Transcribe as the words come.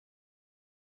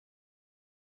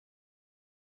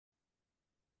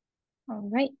All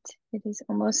right, it is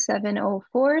almost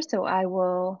 7:04, so I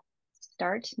will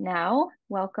start now.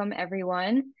 Welcome,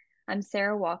 everyone. I'm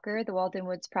Sarah Walker, the Walden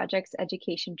Woods Project's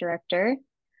Education Director.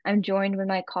 I'm joined with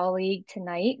my colleague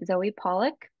tonight, Zoe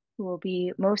Pollock, who will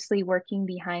be mostly working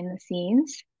behind the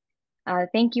scenes.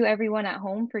 Thank you, everyone at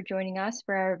home, for joining us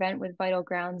for our event with Vital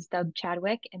Grounds' Doug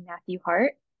Chadwick and Matthew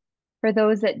Hart. For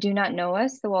those that do not know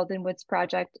us, the Walden Woods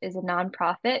Project is a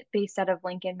nonprofit based out of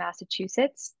Lincoln,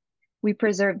 Massachusetts. We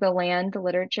preserve the land,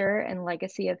 literature, and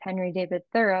legacy of Henry David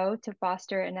Thoreau to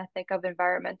foster an ethic of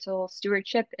environmental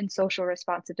stewardship and social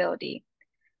responsibility.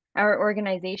 Our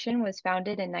organization was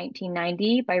founded in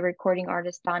 1990 by recording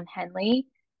artist Don Henley,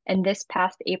 and this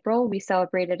past April, we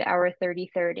celebrated our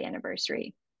 33rd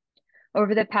anniversary.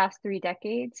 Over the past 3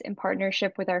 decades, in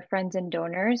partnership with our friends and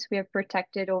donors, we have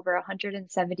protected over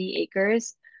 170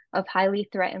 acres of highly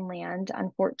threatened land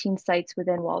on 14 sites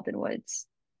within Walden Woods.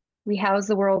 We house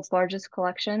the world's largest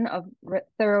collection of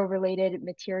Thoreau-related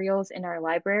materials in our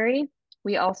library.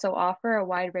 We also offer a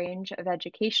wide range of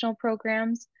educational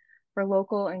programs for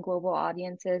local and global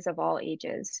audiences of all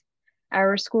ages.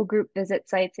 Our school group visit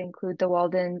sites include the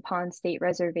Walden Pond State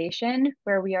Reservation,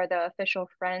 where we are the official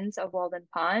friends of Walden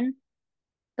Pond,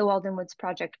 the Walden Woods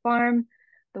Project Farm,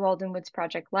 the Walden Woods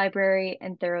Project Library,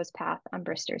 and Thoreau's Path on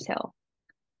Bristers Hill.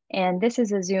 And this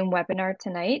is a Zoom webinar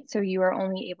tonight, so you are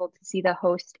only able to see the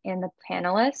host and the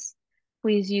panelists.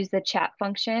 Please use the chat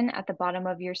function at the bottom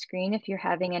of your screen if you're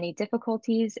having any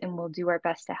difficulties, and we'll do our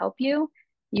best to help you.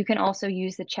 You can also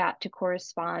use the chat to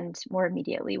correspond more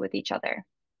immediately with each other.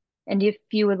 And if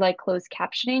you would like closed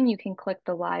captioning, you can click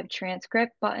the live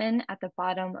transcript button at the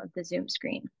bottom of the Zoom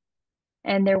screen.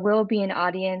 And there will be an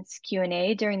audience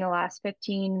Q&A during the last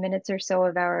 15 minutes or so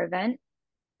of our event.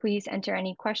 Please enter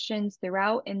any questions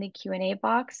throughout in the Q&A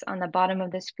box on the bottom of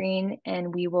the screen,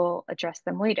 and we will address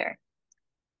them later.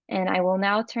 And I will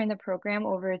now turn the program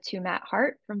over to Matt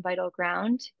Hart from Vital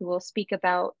Ground, who will speak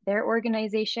about their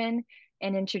organization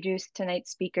and introduce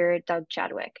tonight's speaker, Doug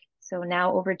Chadwick. So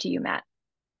now over to you, Matt.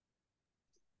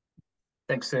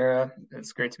 Thanks, Sarah.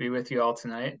 It's great to be with you all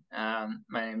tonight. My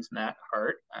name is Matt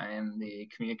Hart. I am the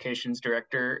Communications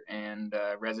Director and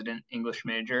resident English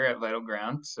major at Vital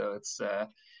Ground, so it's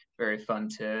very fun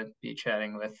to be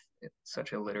chatting with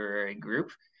such a literary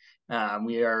group.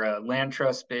 We are a land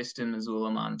trust based in Missoula,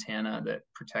 Montana that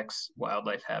protects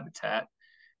wildlife habitat.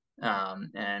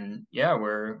 And yeah,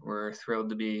 we're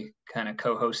thrilled to be kind of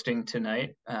co-hosting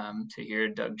tonight to hear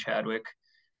Doug Chadwick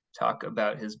talk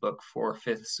about his book,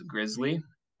 4/5 Grizzly,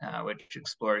 which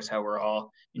explores how we're all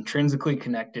intrinsically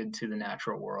connected to the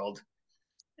natural world.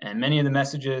 And many of the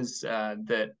messages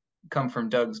that come from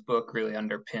Doug's book really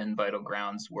underpin Vital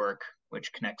Ground's work,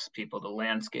 which connects people to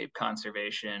landscape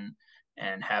conservation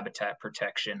and habitat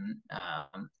protection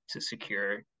to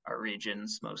secure our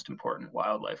region's most important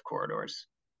wildlife corridors.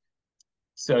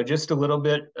 So just a little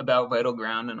bit about Vital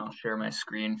Ground, and I'll share my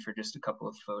screen for just a couple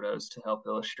of photos to help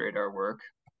illustrate our work.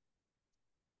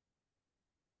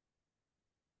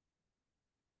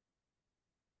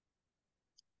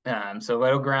 So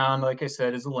Vital Ground, like I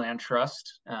said, is a land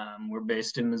trust. We're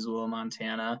based in Missoula,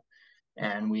 Montana,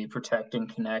 and we protect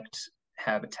and connect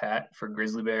habitat for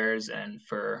grizzly bears and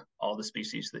for all the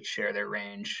species that share their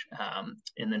range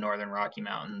in the northern Rocky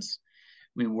Mountains.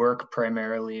 We work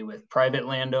primarily with private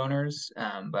landowners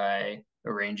by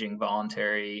arranging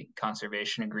voluntary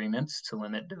conservation agreements to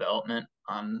limit development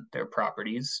on their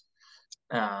properties.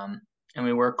 And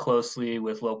we work closely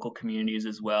with local communities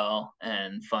as well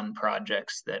and fund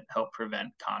projects that help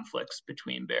prevent conflicts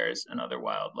between bears and other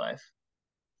wildlife.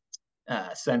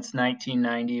 Since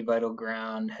 1990, Vital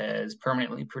Ground has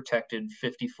permanently protected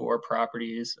 54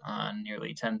 properties on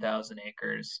nearly 10,000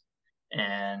 acres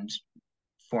and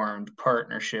formed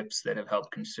partnerships that have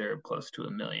helped conserve close to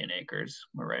 1 million acres.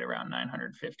 We're right around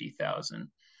 950,000.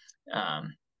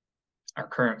 Our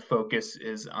current focus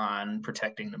is on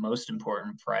protecting the most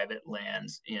important private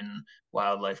lands in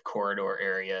wildlife corridor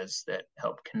areas that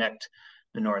help connect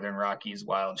the Northern Rockies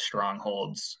wild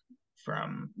strongholds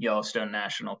from Yellowstone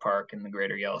National Park and the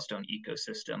greater Yellowstone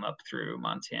ecosystem up through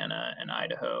Montana and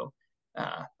Idaho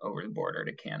over the border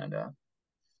to Canada.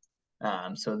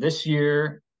 So this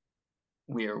year,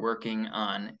 we are working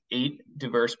on 8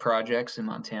 diverse projects in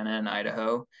Montana and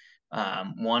Idaho.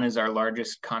 One is our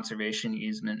largest conservation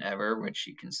easement ever, which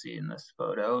you can see in this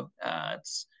photo.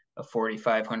 It's a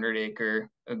 4,500 acre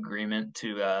agreement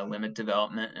to limit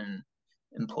development and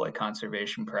employ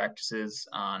conservation practices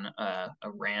on a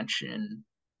ranch in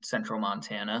central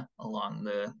Montana along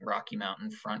the Rocky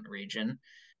Mountain Front region.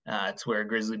 It's where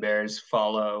grizzly bears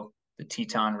follow the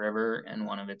Teton River and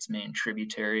one of its main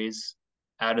tributaries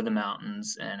out of the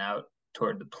mountains and out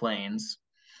toward the plains.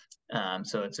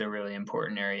 So it's a really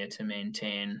important area to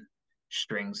maintain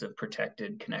strings of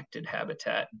protected, connected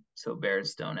habitat so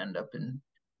bears don't end up in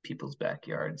people's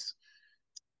backyards.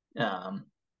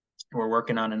 We're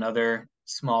working on another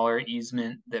smaller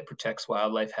easement that protects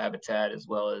wildlife habitat as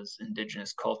well as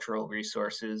indigenous cultural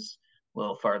resources a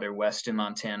little farther west in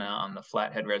Montana on the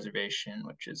Flathead Reservation,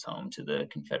 which is home to the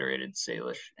Confederated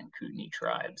Salish and Kootenai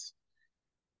tribes.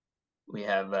 We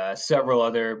have several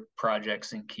other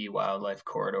projects in key wildlife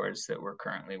corridors that we're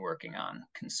currently working on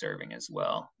conserving as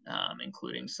well,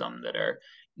 including some that are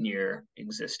near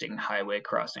existing highway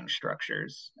crossing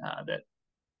structures that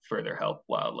further help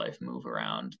wildlife move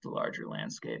around the larger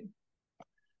landscape.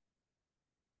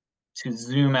 To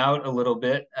zoom out a little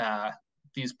bit,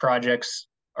 these projects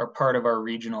are part of our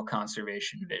regional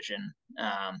conservation vision.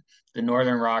 The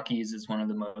Northern Rockies is one of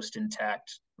the most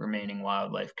intact remaining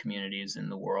wildlife communities in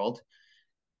the world.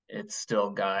 It's still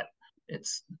got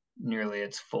nearly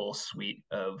its full suite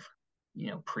of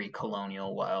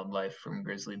pre-colonial wildlife, from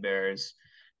grizzly bears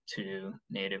to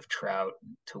native trout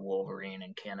to wolverine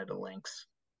and Canada lynx.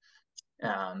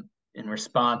 In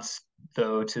response,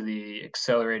 though, to the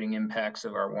accelerating impacts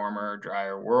of our warmer,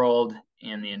 drier world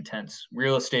and the intense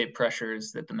real estate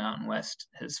pressures that the Mountain West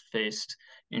has faced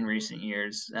in recent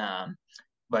years,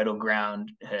 Vital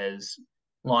Ground has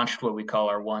launched what we call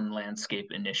our One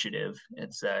Landscape Initiative.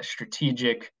 It's a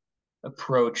strategic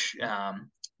approach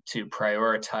to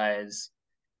prioritize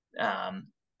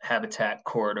habitat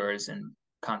corridors and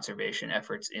conservation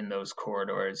efforts in those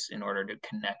corridors in order to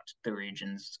connect the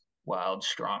region's wild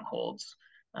strongholds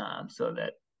so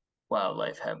that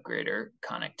wildlife have greater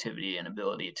connectivity and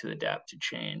ability to adapt to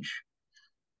change.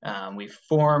 We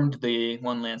formed the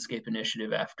One Landscape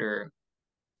Initiative after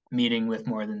meeting with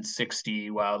more than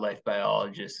 60 wildlife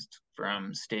biologists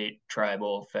from state,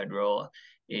 tribal, federal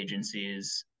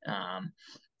agencies,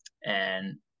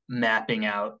 and mapping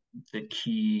out the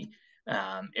key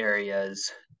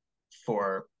areas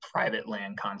for private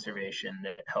land conservation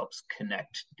that helps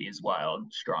connect these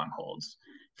wild strongholds.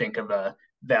 Think of a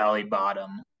valley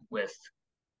bottom with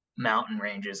mountain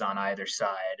ranges on either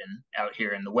side. And out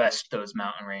here in the West, those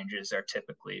mountain ranges are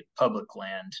typically public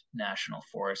land, national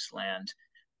forest land,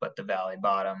 but the valley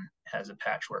bottom has a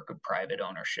patchwork of private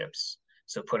ownerships.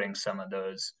 So putting some of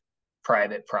those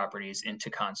private properties into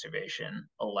conservation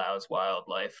allows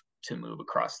wildlife to move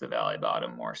across the valley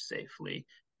bottom more safely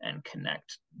and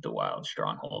connect the wild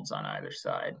strongholds on either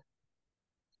side.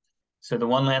 So the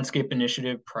One Landscape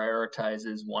Initiative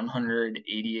prioritizes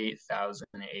 188,000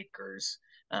 acres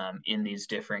in these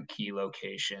different key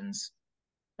locations.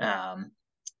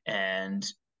 And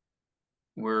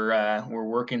we're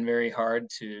working very hard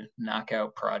to knock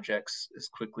out projects as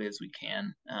quickly as we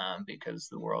can because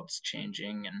the world's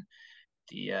changing, and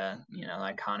the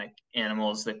iconic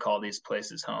animals that call these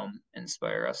places home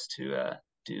inspire us to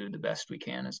do the best we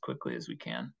can as quickly as we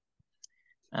can.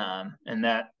 And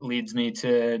that leads me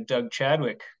to Doug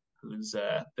Chadwick, who's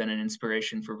been an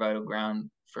inspiration for Vital Ground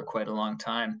for quite a long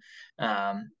time.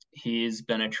 He's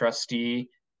been a trustee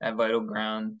at Vital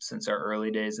Ground since our early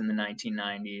days in the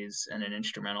 1990s, and an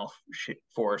instrumental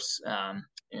force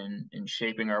in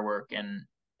shaping our work and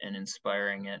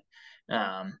inspiring it.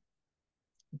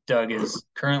 Doug is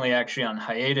currently actually on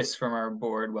hiatus from our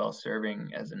board while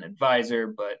serving as an advisor,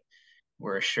 but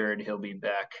we're assured he'll be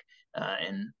back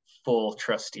in full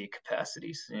trustee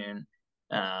capacity soon.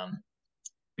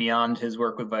 Beyond his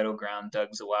work with Vital Ground,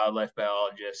 Doug's a wildlife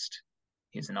biologist.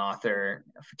 He's an author,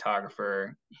 a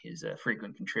photographer. He's a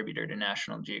frequent contributor to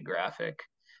National Geographic.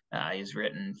 He's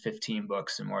written 15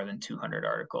 books and more than 200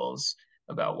 articles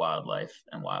about wildlife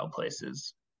and wild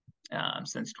places.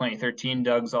 Since 2013,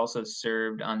 Doug's also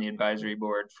served on the advisory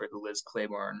board for the Liz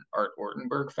Claiborne Art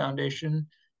Ortenberg Foundation,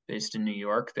 based in New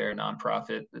York. They're a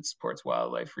nonprofit that supports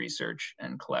wildlife research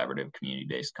and collaborative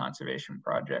community-based conservation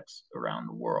projects around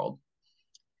the world.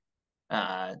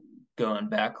 Going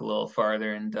back a little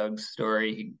farther in Doug's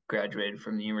story, he graduated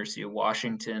from the University of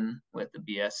Washington with a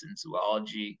BS in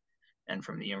zoology, and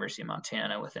from the University of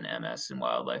Montana with an MS in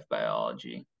wildlife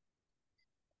biology.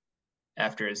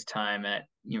 After his time at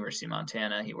University of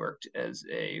Montana, he worked as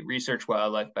a research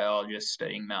wildlife biologist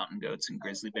studying mountain goats and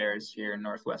grizzly bears here in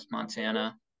Northwest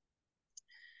Montana.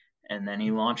 And then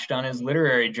he launched on his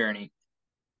literary journey.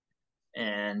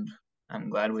 And I'm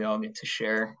glad we all get to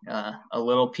share a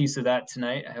little piece of that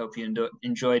tonight. I hope you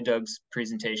enjoy Doug's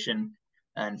presentation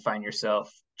and find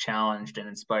yourself challenged and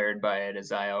inspired by it,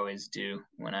 as I always do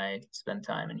when I spend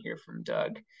time and hear from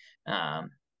Doug.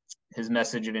 His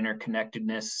message of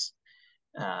interconnectedness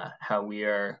how we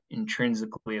are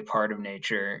intrinsically a part of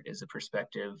nature is a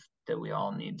perspective that we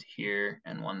all need to hear,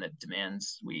 and one that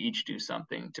demands we each do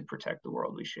something to protect the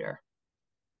world we share.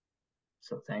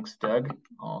 So thanks, Doug.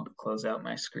 I'll close out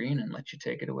my screen and let you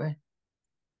take it away.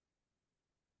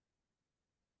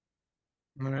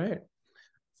 All right.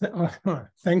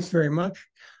 Thanks very much.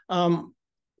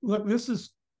 Look, this is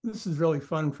really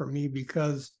fun for me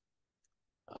because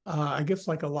I guess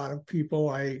like a lot of people,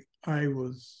 I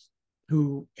was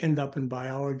who end up in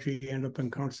biology, end up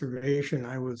in conservation.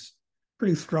 I was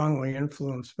pretty strongly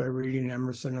influenced by reading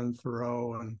Emerson and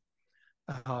Thoreau and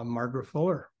Margaret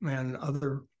Fuller and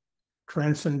other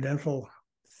transcendental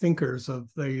thinkers of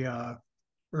the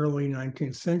early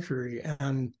 19th century.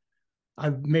 And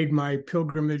I've made my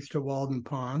pilgrimage to Walden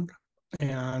Pond,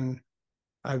 and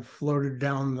I've floated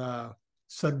down the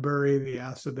Sudbury, the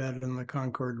Assabet, and the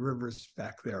Concord rivers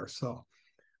back there. So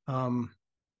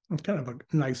it's kind of a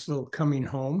nice little coming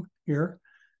home here.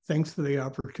 Thanks for the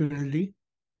opportunity.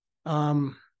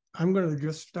 I'm going to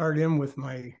just start in with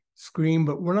my screen,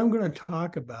 but what I'm going to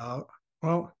talk about,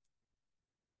 well,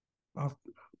 I'll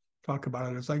talk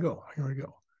about it as I go. Here we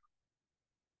go.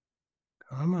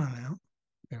 Come on now.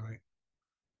 There we go.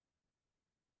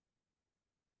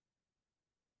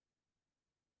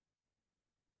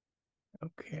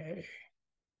 Okay.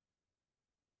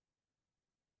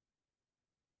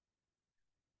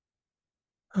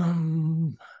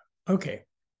 Okay.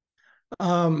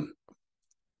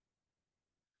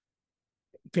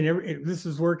 This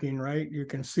is working, right? You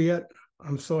can see it.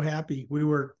 I'm so happy. We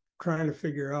were trying to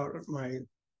figure out my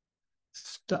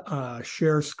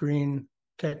share screen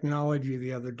technology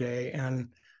the other day, and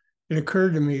it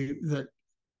occurred to me that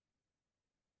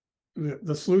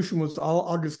the solution was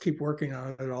I'll just keep working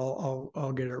on it.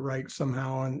 I'll get it right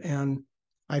somehow. And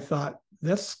I thought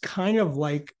that's kind of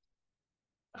like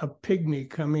a pygmy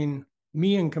coming,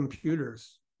 me and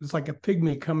computers. It's like a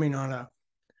pygmy coming on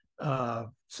a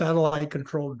satellite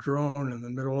controlled drone in the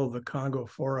middle of the Congo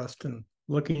forest and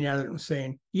looking at it and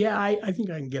saying, yeah, I think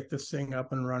I can get this thing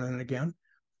up and running again.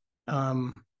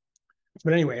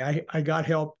 But anyway, I got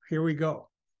help. Here we go.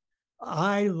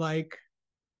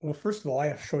 Well, first of all, I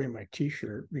have to show you my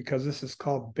t-shirt because this is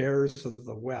called Bears of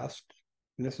the West.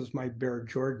 And this is my Bear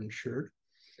Jordan shirt.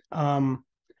 I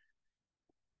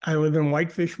live in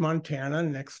Whitefish, Montana,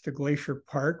 next to Glacier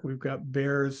Park. We've got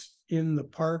bears in the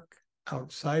park,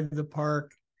 outside the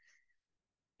park,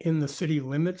 in the city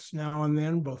limits now and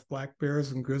then, both black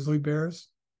bears and grizzly bears.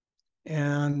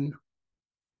 And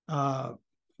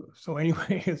so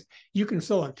anyways, you can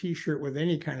sell a t-shirt with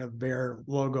any kind of bear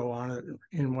logo on it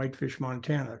in Whitefish,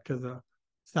 Montana, to the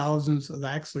thousands of,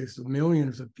 actually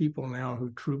millions of people now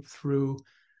who troop through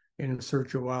in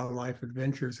search of wildlife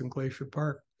adventures in Glacier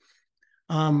Park.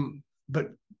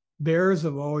 But bears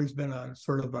have always been a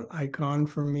sort of an icon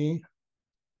for me.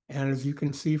 And as you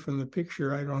can see from the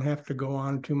picture, I don't have to go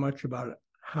on too much about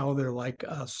how they're like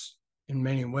us in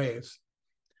many ways.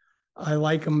 I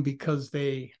like them because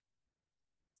they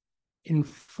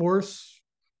enforce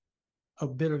a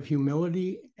bit of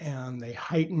humility and they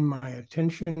heighten my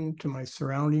attention to my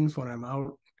surroundings when I'm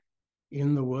out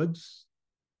in the woods.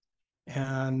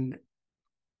 And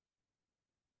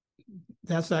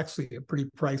that's actually a pretty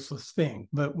priceless thing.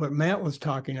 But what Matt was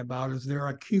talking about is they're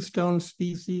a keystone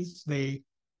species. They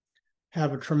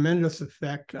have a tremendous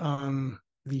effect on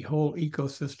the whole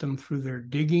ecosystem through their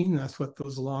digging. That's what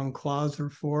those long claws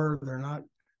are for. They're not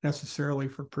necessarily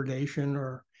for predation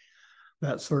or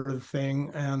that sort of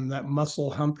thing. And that muscle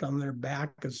humped on their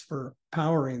back is for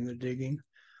powering the digging.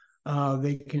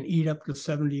 They can eat up to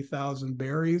 70,000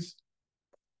 berries,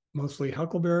 mostly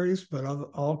huckleberries, but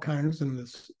all kinds in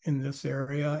this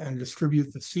area, and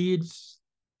distribute the seeds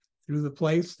through the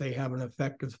place. They have an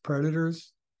effect as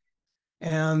predators.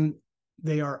 And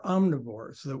they are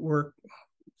omnivores that work.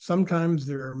 Sometimes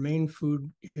their main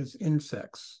food is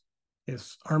insects.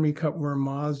 It's army cutworm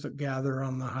moths that gather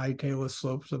on the high talus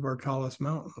slopes of our tallest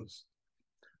mountains.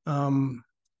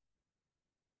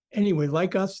 Anyway,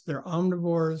 like us, they're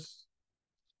omnivores.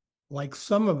 Like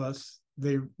some of us,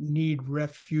 they need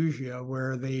refugia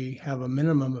where they have a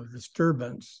minimum of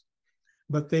disturbance,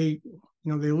 but they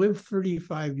live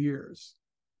 35 years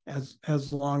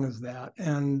as long as that.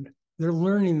 And they're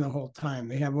learning the whole time.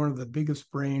 They have one of the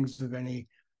biggest brains of any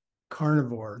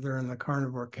carnivore. They're in the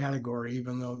carnivore category,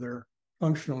 even though they're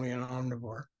functionally an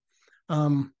omnivore.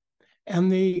 And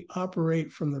they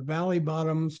operate from the valley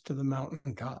bottoms to the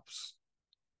mountaintops,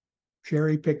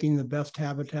 cherry picking the best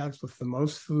habitats with the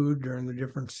most food during the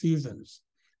different seasons.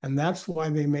 And that's why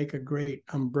they make a great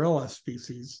umbrella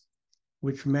species,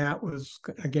 which Matt was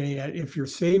getting at. If you're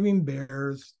saving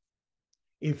bears,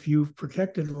 if you've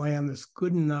protected land that's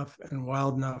good enough and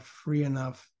wild enough, free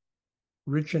enough,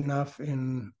 rich enough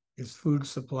in its food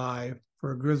supply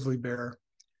for a grizzly bear,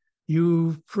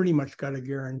 you've pretty much got a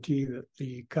guarantee that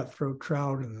the cutthroat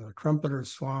trout and the trumpeter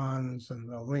swans and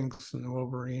the lynx and the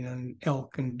wolverine and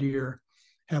elk and deer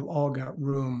have all got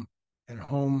room and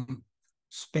home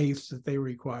space that they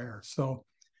require. So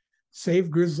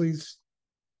save grizzlies,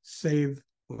 save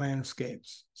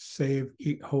landscapes, save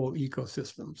whole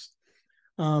ecosystems.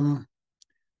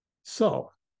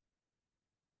 So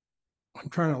I'm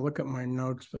trying to look at my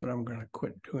notes, but I'm going to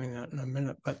quit doing that in a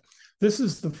minute. But this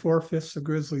is the 4/5 of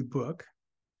Grizzly book.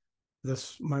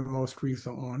 This my most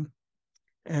recent one.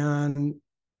 And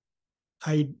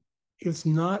it's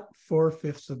not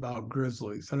 4/5 about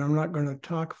grizzlies. And I'm not going to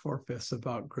talk 4/5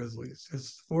 about grizzlies.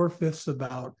 It's 4/5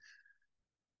 about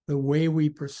the way we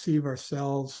perceive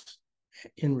ourselves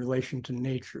in relation to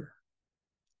nature.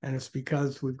 And it's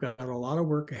because we've got a lot of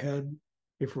work ahead,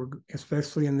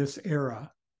 especially in this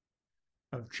era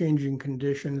of changing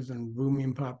conditions and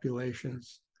booming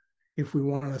populations, if we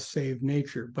want to save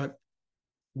nature. But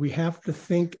we have to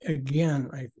think again,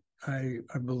 I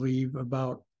believe,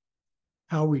 about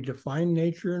how we define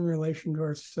nature in relation to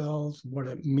ourselves, what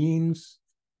it means,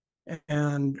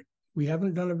 and we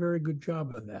haven't done a very good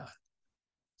job of that.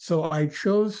 So I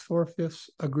chose 4/5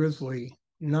 a grizzly,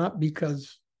 not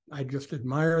because I just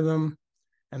admire them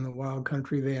and the wild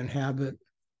country they inhabit,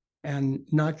 and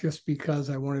not just because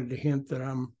I wanted to hint that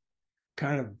I'm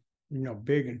kind of,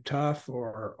 big and tough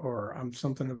or I'm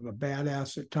something of a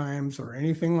badass at times or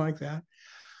anything like that.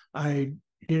 I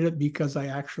did it because I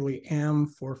actually am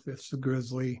 4/5 a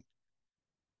grizzly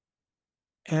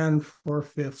and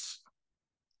 4/5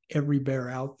 every bear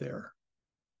out there,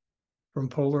 from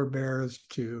polar bears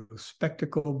to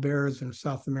spectacle bears in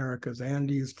South America's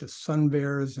Andes to sun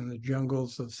bears in the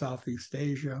jungles of Southeast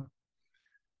Asia.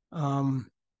 I'm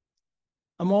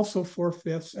also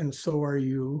 4/5, and so are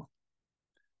you,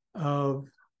 of,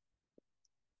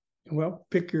 well,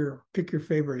 pick your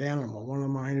favorite animal. One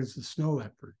of mine is the snow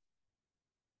leopard.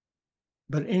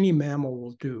 But any mammal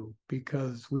will do,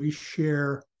 because we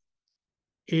share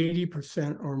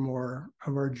 80% or more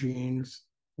of our genes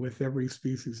with every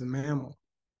species of mammal.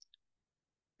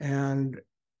 And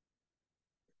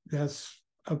that's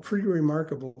a pretty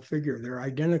remarkable figure. They're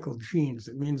identical genes.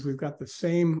 It means we've got the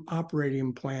same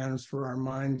operating plans for our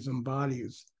minds and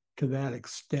bodies to that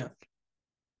extent.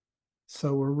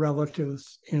 So we're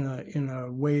relatives in a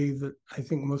way that I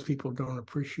think most people don't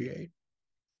appreciate.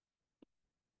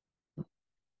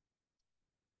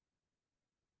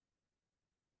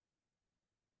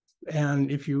 And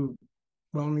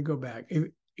let me go back.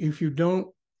 If you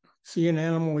don't see an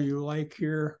animal you like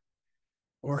here,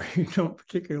 or you don't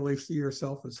particularly see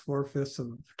yourself as 4/5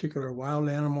 of a particular wild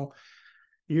animal,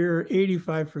 you're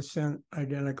 85%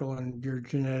 identical in your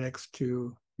genetics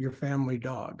to your family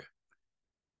dog,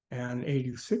 and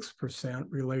 86%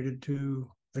 related to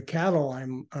the cattle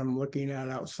I'm looking at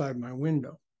outside my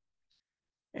window.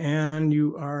 And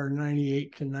you are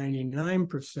 98 to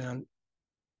 99%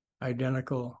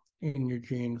 identical in your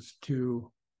genes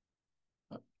to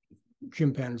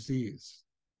chimpanzees,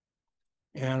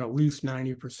 and at least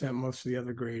 90% most of the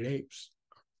other great apes.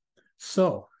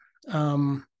 So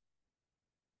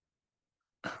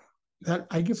that,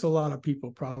 I guess a lot of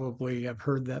people probably have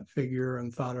heard that figure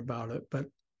and thought about it, but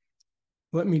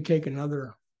let me take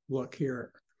another look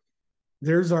here.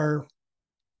 There's our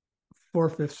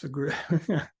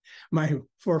 4/5 my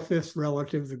 4/5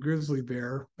 relative, the grizzly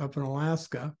bear up in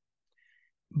Alaska.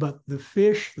 But the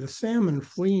fish, the salmon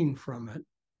fleeing from it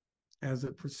as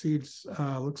it proceeds,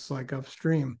 looks like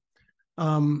upstream,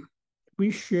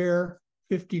 we share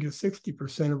 50 to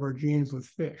 60% of our genes with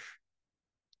fish.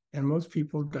 And most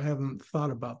people haven't thought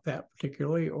about that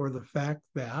particularly, or the fact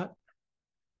that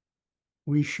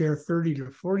we share 30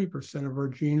 to 40% of our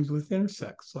genes with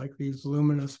insects, like these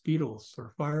luminous beetles or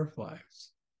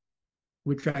fireflies,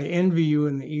 which I envy you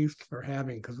in the East for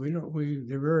having, because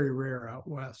they're very rare out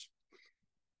West.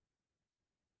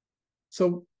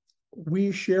 So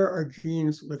we share our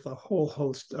genes with a whole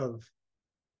host of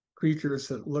creatures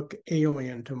that look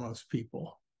alien to most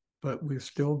people, but we've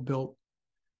still built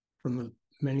from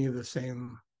many of the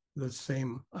same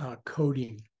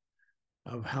coding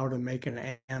of how to make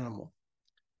an animal.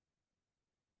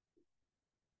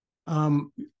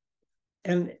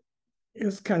 And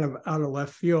it's kind of out of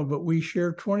left field, but we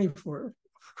share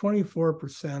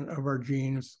 24% of our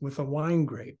genes with a wine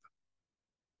grape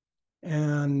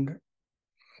and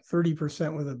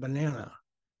 30% with a banana.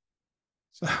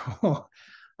 So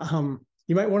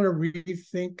you might want to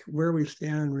rethink where we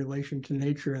stand in relation to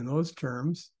nature in those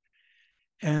terms.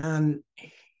 And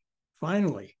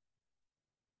finally,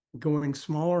 going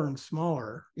smaller and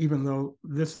smaller, even though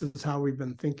this is how we've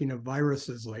been thinking of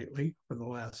viruses lately for the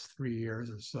last 3 years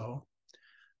or so.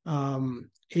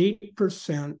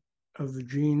 8% of the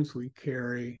genes we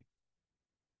carry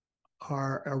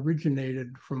are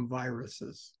originated from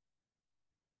viruses.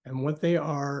 And what they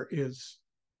are is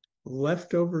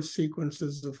leftover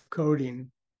sequences of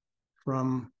coding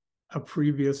from a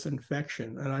previous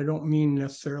infection. And I don't mean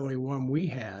necessarily one we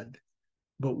had,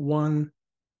 but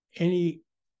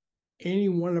any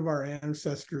one of our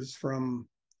ancestors from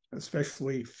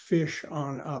especially fish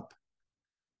on up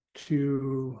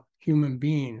to human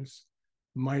beings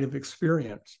might have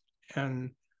experienced,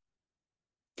 and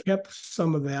kept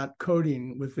some of that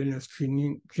coding within its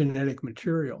genetic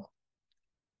material.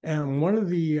 And one of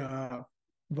the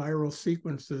viral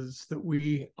sequences that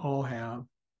we all have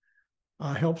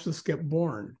helps us get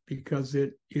born because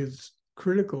it is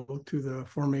critical to the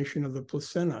formation of the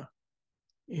placenta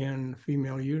in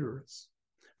female uterus.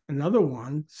 Another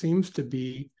one seems to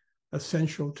be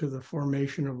essential to the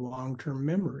formation of long-term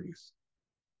memories.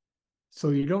 So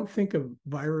you don't think of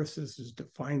viruses as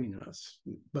defining us,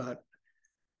 but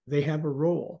they have a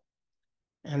role.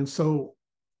 And so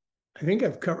I think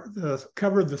I've covered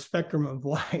the spectrum of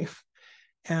life,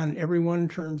 and every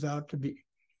organism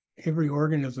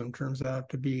turns out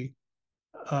to be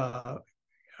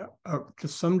to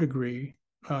some degree,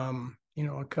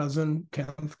 a cousin,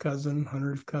 10th cousin,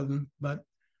 100th cousin, but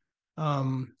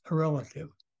a relative.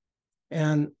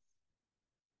 And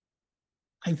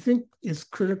I think it's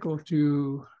critical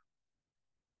to,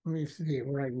 let me see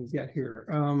where I can get here.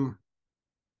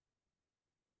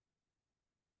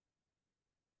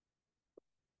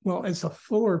 Well, it's a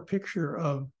fuller picture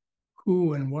of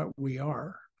who and what we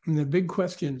are. And the big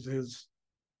questions is,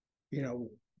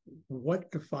 what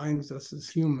defines us as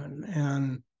human?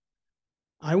 And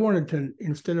I wanted to,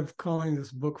 instead of calling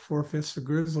this book 4/5 of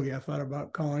Grizzly, I thought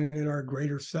about calling it Our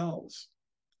Greater Selves,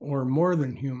 or More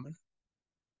Than Human.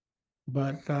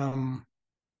 But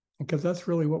because that's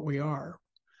really what we are.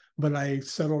 But I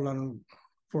settled on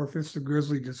 4/5 of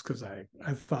Grizzly just because I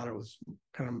thought it was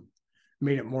kind of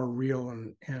made it more real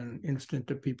and instant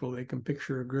to people. They can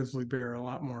picture a grizzly bear a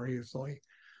lot more easily.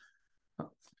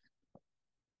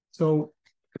 So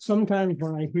sometimes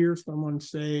when I hear someone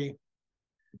say,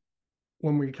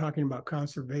 when we're talking about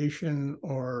conservation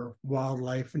or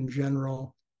wildlife in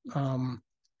general,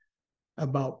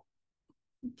 about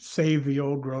save the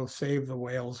old growth, save the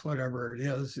whales, whatever it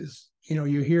is,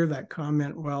 you hear that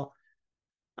comment, well,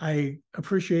 I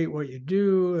appreciate what you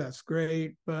do, that's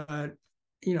great, but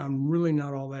I'm really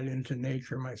not all that into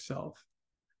nature myself.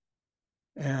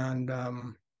 And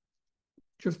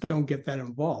just don't get that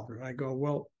involved. And I go,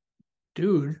 well,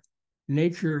 dude,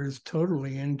 nature is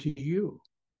totally into you.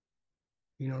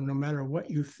 No matter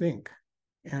what you think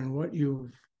and what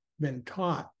you've been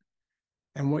taught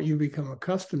and what you become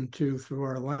accustomed to through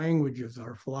our languages,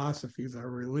 our philosophies, our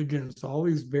religions, all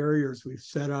these barriers we've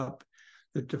set up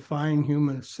that define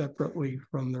humans separately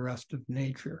from the rest of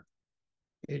nature.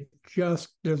 It just,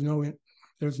 there's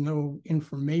no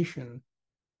information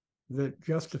that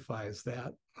justifies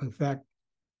that. In fact,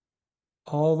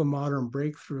 all the modern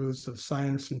breakthroughs of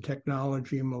science and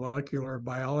technology and molecular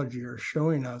biology are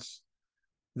showing us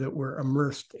that we're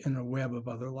immersed in a web of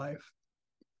other life.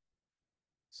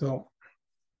 So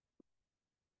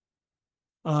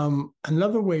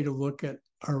another way to look at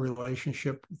our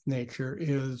relationship with nature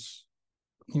is,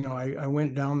 I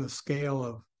went down the scale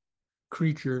of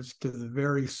creatures to the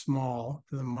very small,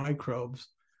 to the microbes,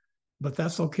 but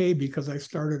that's okay because I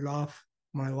started off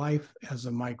my life as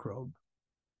a microbe.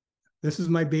 This is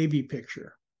my baby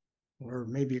picture, or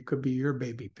maybe it could be your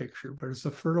baby picture, but it's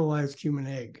a fertilized human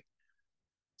egg.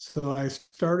 So I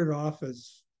started off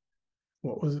as,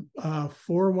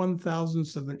 4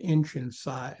 1,000ths of an inch in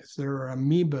size. There were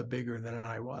amoeba bigger than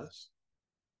I was.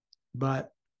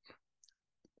 But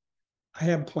I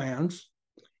had plans,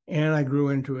 and I grew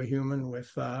into a human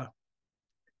with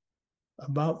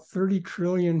about 30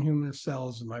 trillion human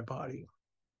cells in my body,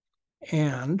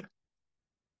 and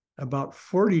about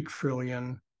 40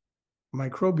 trillion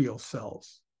microbial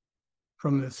cells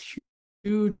from this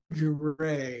huge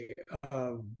array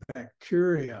of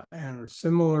bacteria and a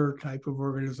similar type of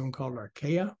organism called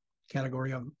archaea,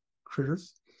 category of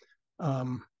critters,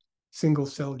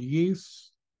 single-celled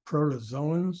yeast,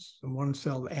 protozoans,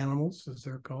 one-celled animals, as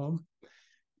they're called.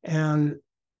 And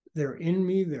they're in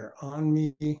me, they're on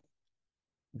me.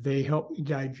 They help me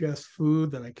digest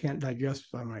food that I can't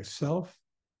digest by myself.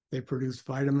 They produce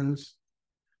vitamins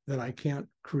that I can't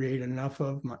create enough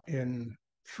of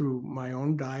through my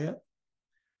own diet.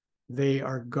 They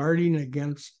are guarding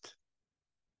against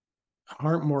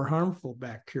more harmful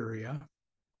bacteria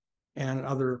and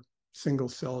other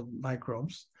single-celled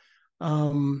microbes.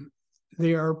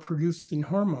 They are producing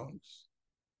hormones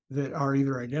that are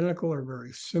either identical or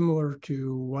very similar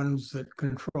to ones that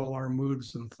control our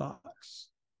moods and thoughts.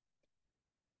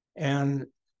 And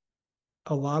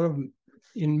a lot of,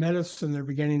 in medicine, they're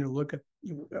beginning to look at,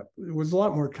 there was a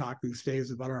lot more talk these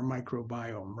days about our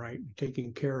microbiome, right?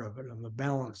 Taking care of it and the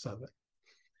balance of it.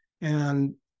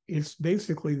 And it's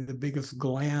basically the biggest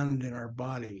gland in our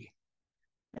body.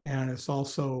 And it's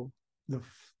also the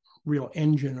real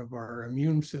engine of our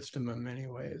immune system in many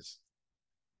ways.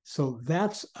 So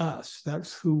that's us.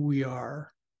 That's who we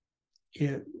are.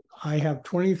 I have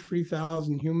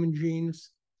 23,000 human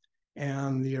genes,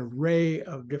 and the array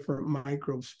of different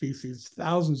microbe species,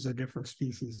 thousands of different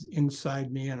species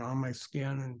inside me and on my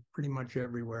skin and pretty much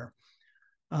everywhere,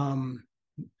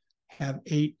 have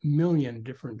 8 million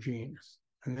different genes.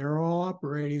 And they're all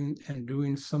operating and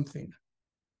doing something.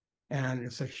 And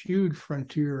it's a huge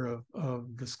frontier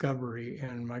of discovery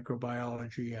in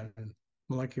microbiology and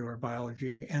molecular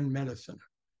biology and medicine.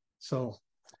 So,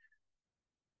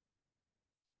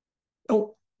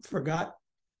 forgot,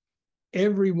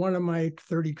 every one of my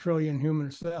 30 trillion human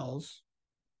cells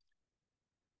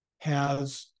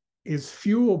is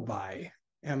fueled by,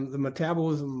 and the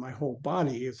metabolism of my whole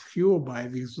body is fueled by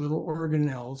these little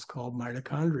organelles called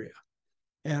mitochondria.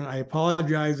 And I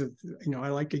apologize if, I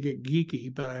like to get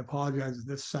geeky, but I apologize if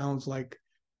this sounds like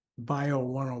Bio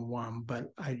 101,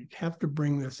 but I have to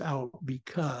bring this out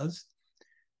because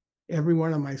every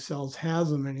one of my cells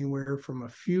has them, anywhere from a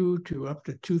few to up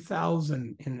to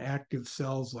 2,000 inactive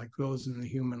cells like those in the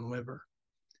human liver.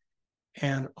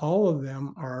 And all of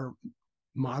them are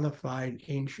modified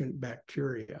ancient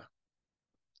bacteria.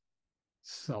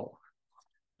 So,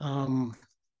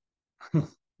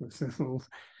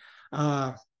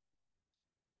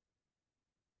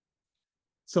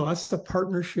 so that's the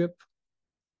partnership.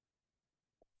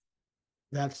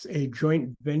 That's a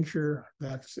joint venture.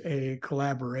 That's a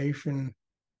collaboration.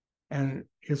 And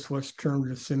it's what's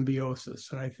termed a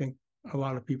symbiosis. And I think a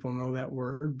lot of people know that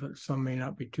word, but some may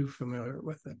not be too familiar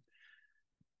with it.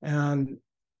 And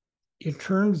it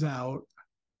turns out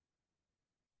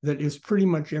that it's pretty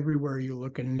much everywhere you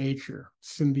look in nature: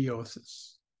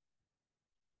 symbiosis,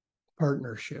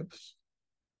 partnerships,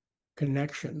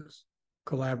 connections,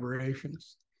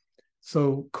 collaborations.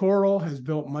 So coral has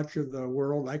built much of the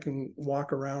world. I can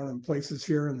walk around in places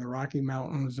here in the Rocky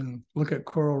Mountains and look at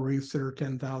coral reefs that are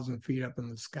 10,000 feet up in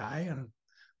the sky and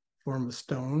form a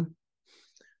stone.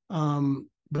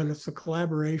 But it's a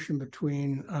collaboration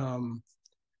between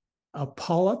a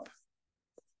polyp,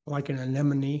 like an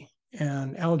anemone,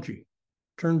 and algae.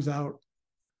 Turns out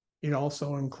it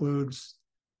also includes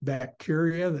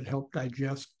bacteria that help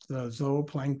digest the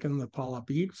zooplankton the polyp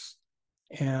eats,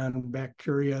 and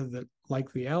bacteria that,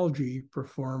 like the algae,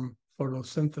 perform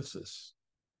photosynthesis.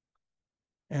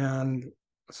 And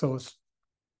so it's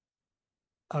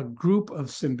a group of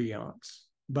symbionts.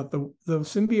 But the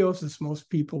symbiosis most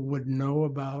people would know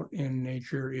about in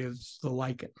nature is the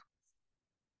lichen,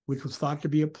 which was thought to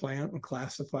be a plant and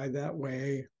classified that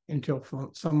way until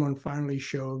someone finally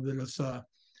showed that it's a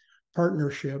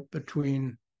partnership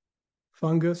between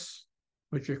fungus,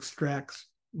 which extracts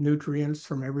nutrients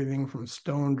from everything from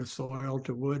stone to soil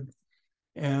to wood,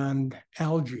 and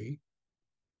algae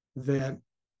that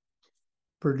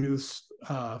produce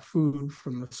food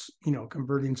from the,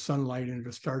 converting sunlight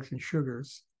into starch and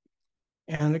sugars.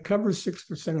 And it covers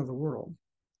 6% of the world.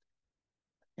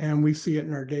 And we see it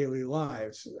in our daily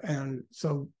lives. And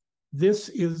so this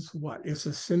is what? It's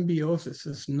a symbiosis.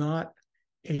 It's not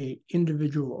an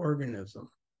individual organism.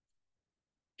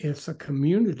 It's a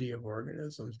community of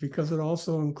organisms, because it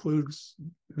also includes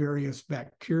various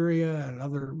bacteria and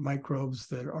other microbes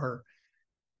that are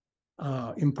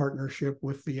in partnership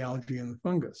with the algae and the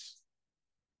fungus.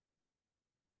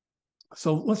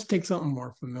 So let's take something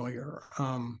more familiar.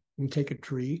 You can take a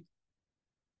tree.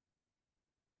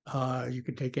 You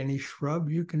can take any shrub.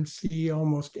 You can see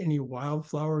almost any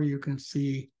wildflower you can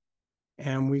see,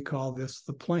 and we call this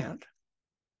the plant.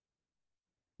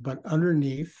 But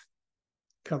underneath,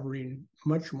 covering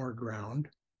much more ground,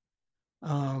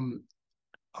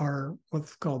 are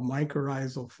what's called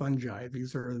mycorrhizal fungi.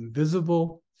 These are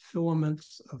invisible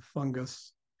filaments of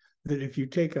fungus that, if you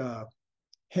take a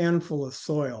handful of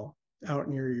soil out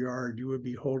in your yard, you would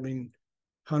be holding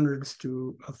hundreds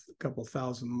to a couple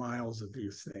thousand miles of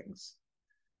these things.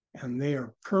 And they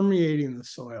are permeating the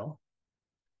soil.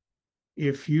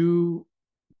 If you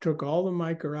took all the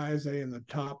mycorrhizae in the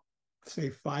top say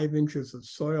 5 inches of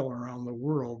soil around the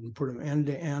world and put them end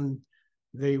to end,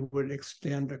 they would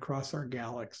extend across our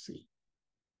galaxy.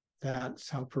 That's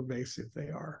how pervasive they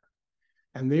are.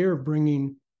 And they are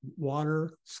bringing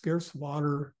water, scarce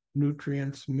water,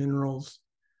 nutrients, minerals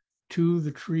to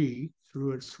the tree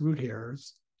through its root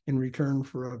hairs in return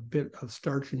for a bit of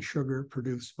starch and sugar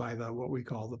produced by what we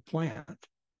call the plant.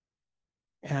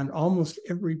 And almost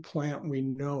every plant we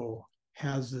know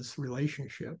has this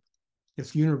relationship.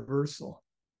 It's universal.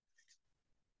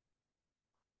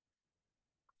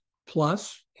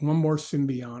 Plus, one more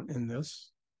symbiont in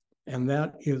this, and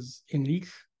that is in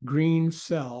each green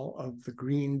cell of the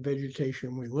green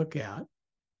vegetation we look at,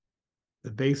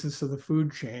 the basis of the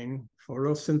food chain,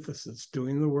 photosynthesis,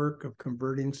 doing the work of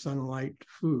converting sunlight to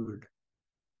food,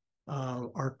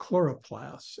 are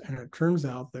chloroplasts. And it turns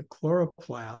out that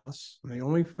chloroplasts, and they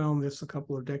only found this a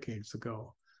couple of decades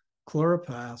ago,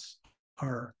 chloroplasts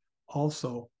are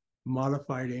also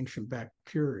modified ancient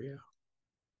bacteria.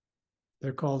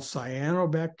 They're called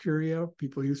cyanobacteria.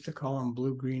 People used to call them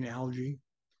blue-green algae.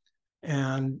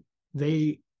 And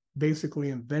they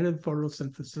basically invented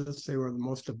photosynthesis. They were the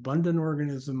most abundant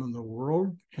organism in the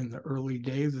world in the early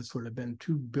days. This would have been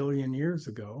 2 billion years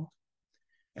ago.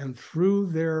 And through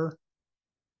their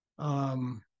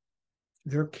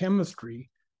chemistry,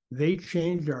 they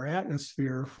changed our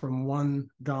atmosphere from one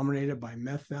dominated by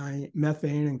methane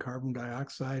and carbon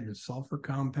dioxide and sulfur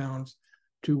compounds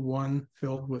to one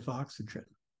filled with oxygen.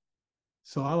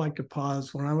 So I like to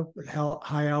pause when I'm up at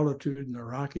high altitude in the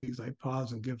Rockies. I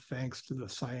pause and give thanks to the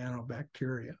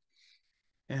cyanobacteria.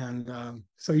 And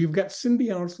so you've got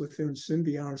symbionts within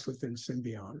symbionts within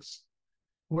symbionts.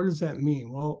 What does that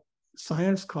mean? Well,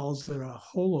 science calls it a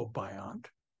holobiont,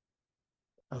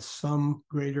 a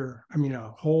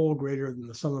whole greater than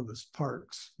the sum of its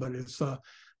parts, but it's a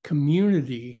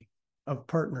community of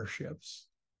partnerships.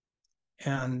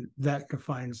 And that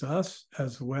defines us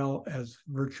as well as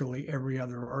virtually every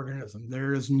other organism.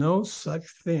 There is no such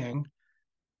thing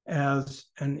as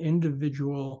an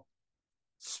individual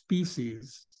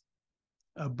species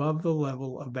above the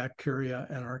level of bacteria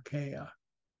and archaea.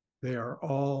 They are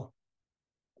all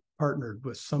partnered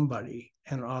with somebody,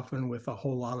 and often with a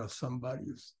whole lot of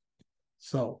somebodies.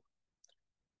 So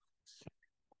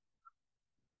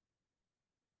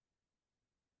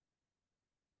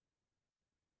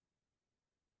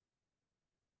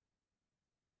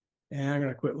and I'm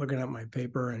going to quit looking at my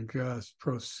paper and just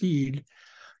proceed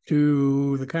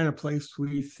to the kind of place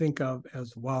we think of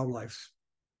as wildlife's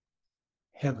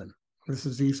heaven. This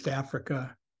is East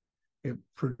Africa. It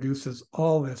produces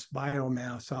all this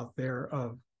biomass out there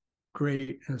of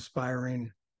great,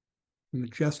 inspiring,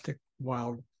 majestic,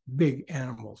 wild, big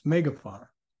animals, megafauna.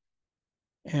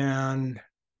 And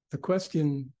the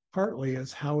question partly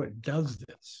is how it does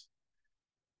this.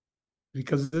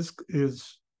 Because this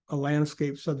is a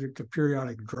landscape subject to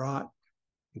periodic drought,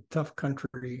 tough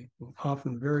country,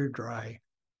 often very dry.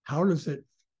 How does it,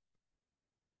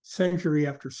 century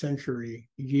after century,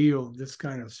 yield this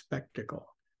kind of spectacle?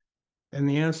 And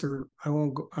the answer,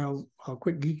 I'll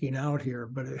quit geeking out here,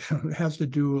 but it has to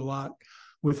do a lot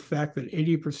with the fact that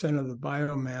 80% of the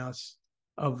biomass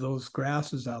of those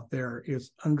grasses out there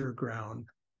is underground.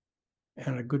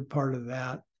 And a good part of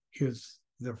that is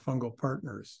their fungal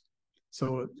partners.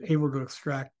 So it's able to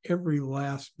extract every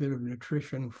last bit of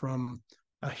nutrition from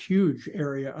a huge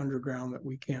area underground that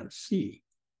we can't see.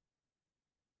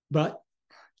 But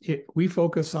we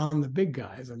focus on the big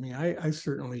guys. I mean, I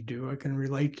certainly do. I can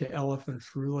relate to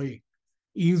elephants really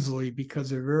easily because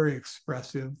they're very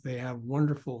expressive. They have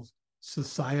wonderful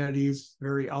societies,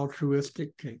 very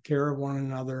altruistic, take care of one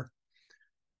another.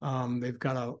 They've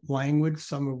got a language,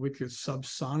 some of which is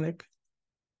subsonic.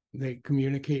 They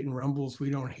communicate in rumbles we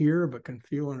don't hear, but can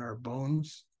feel in our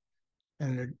bones.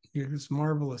 And they're just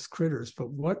marvelous critters. But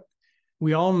what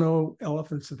we all know,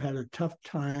 elephants have had a tough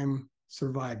time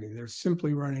surviving. They're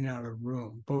simply running out of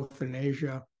room, both in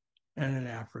Asia and in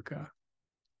Africa.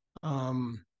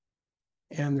 And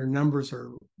their numbers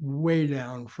are way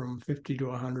down from 50 to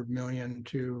 100 million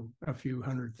to a few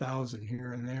 100,000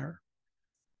 here and there.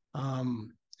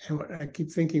 And I keep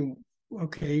thinking,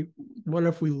 okay, what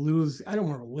if we lose? I don't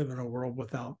want to live in a world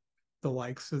without the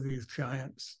likes of these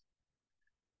giants.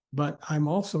 But I'm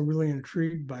also really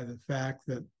intrigued by the fact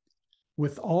that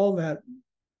with all that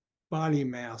body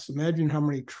mass, imagine how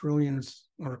many trillions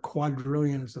or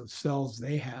quadrillions of cells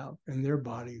they have in their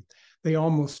body. They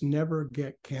almost never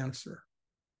get cancer.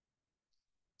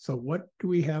 So what do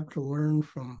we have to learn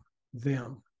from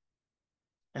them?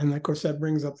 And of course, that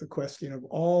brings up the question of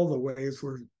all the ways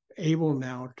we're able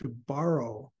now to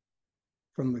borrow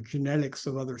from the genetics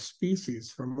of other species,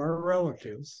 from our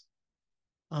relatives,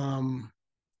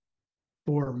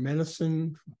 for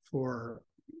medicine, for,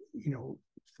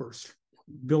 for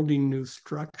building new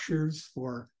structures,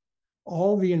 for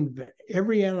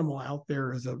every animal out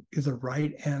there is a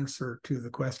right answer to the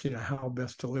question of how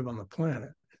best to live on the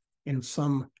planet in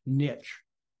some niche.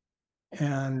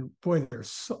 And boy,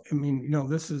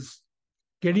 this is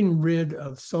getting rid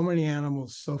of so many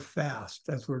animals so fast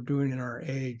as we're doing in our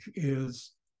age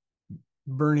is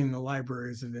burning the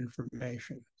libraries of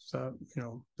information. So,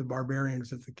 the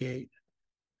barbarians at the gate.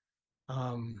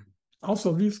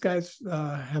 Also, these guys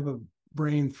have a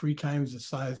brain 3 times the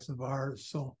size of ours.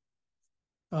 So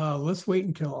let's wait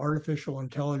until artificial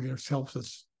intelligence helps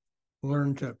us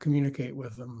learn to communicate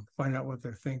with them, find out what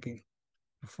they're thinking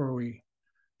before we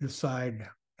decide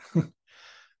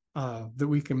that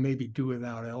we can maybe do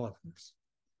without elephants.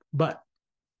 But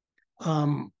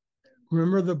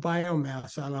remember the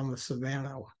biomass out on the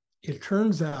savannah. It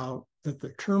turns out that the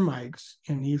termites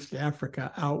in East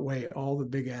Africa outweigh all the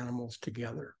big animals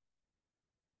together.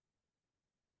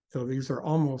 So these are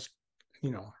almost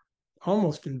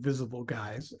invisible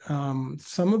guys.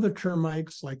 Some of the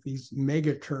termites, like these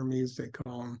megatermes, they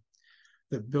call them,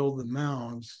 that build the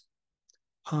mounds,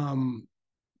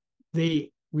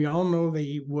 we all know they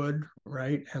eat wood,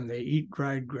 right? And they eat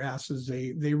dried grasses.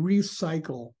 They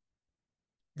recycle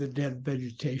the dead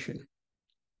vegetation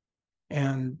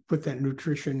and put that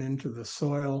nutrition into the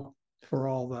soil for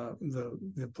all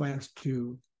the plants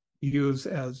to use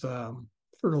as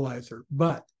fertilizer.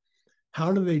 But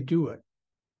how do they do it?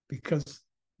 Because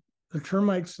the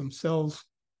termites themselves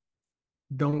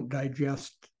don't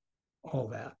digest all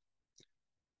that.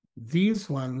 These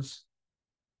ones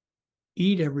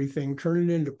eat everything, turn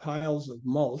it into piles of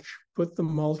mulch, put the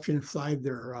mulch inside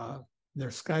their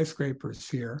skyscrapers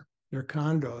here, their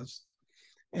condos,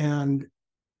 and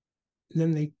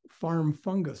then they farm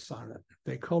fungus on it.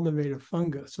 They cultivate a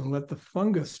fungus and let the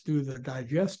fungus do the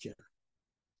digestion,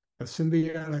 a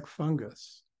symbiotic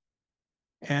fungus.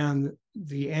 And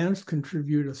the ants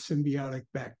contribute a symbiotic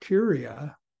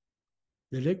bacteria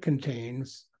that it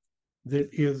contains that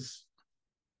is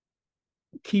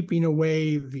keeping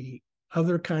away the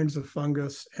other kinds of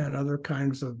fungus and other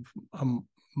kinds of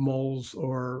moles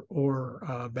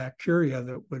or bacteria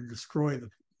that would destroy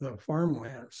the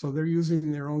farmland. So they're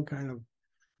using their own kind of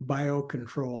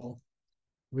biocontrol,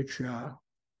 which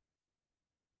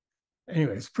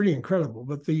anyway, it's pretty incredible.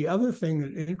 But the other thing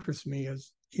that interests me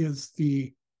is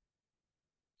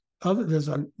there's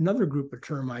another group of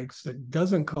termites that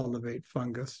doesn't cultivate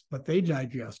fungus, but they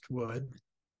digest wood.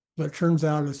 But it turns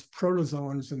out it's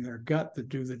protozoans in their gut that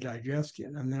do the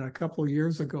digestion. And then a couple of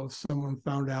years ago, someone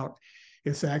found out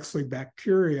it's actually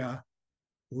bacteria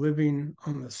living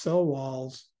on the cell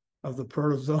walls of the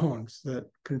protozoans that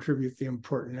contribute the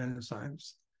important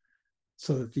enzymes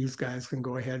so that these guys can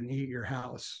go ahead and eat your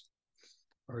house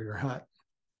or your hut.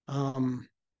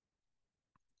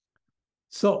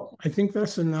 So I think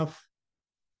that's enough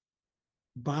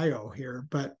bio here,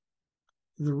 but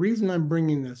the reason I'm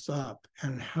bringing this up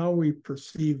and how we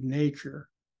perceive nature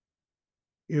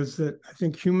is that I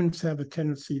think humans have a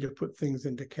tendency to put things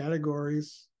into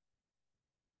categories,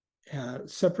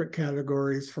 separate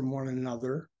categories from one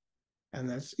another. And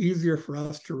that's easier for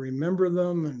us to remember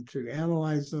them and to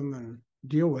analyze them and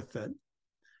deal with it.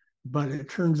 But it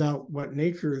turns out what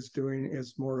nature is doing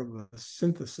is more of a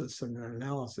synthesis and an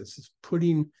analysis. It's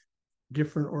putting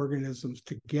different organisms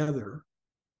together,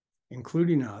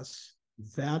 including us.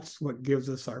 That's what gives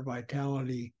us our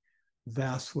vitality.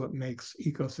 That's what makes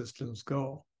ecosystems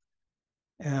go.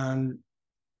 And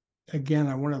again,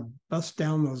 I want to bust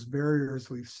down those barriers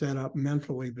we've set up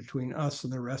mentally between us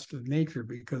and the rest of nature,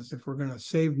 because if we're going to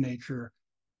save nature,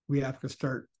 we have to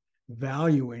start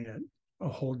valuing it a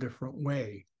whole different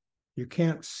way. You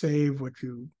can't save what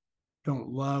you don't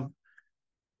love,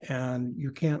 and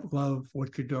you can't love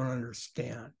what you don't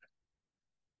understand.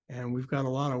 And we've got a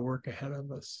lot of work ahead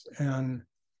of us. And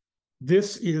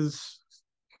this is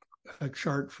a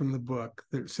chart from the book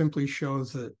that simply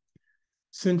shows that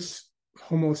since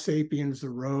Homo sapiens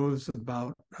arose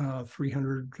about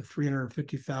 300 to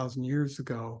 350,000 years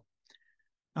ago,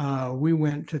 we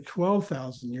went to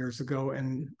 12,000 years ago,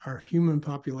 and our human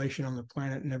population on the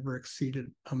planet never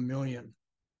exceeded 1 million.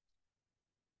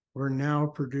 We're now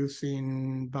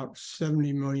producing about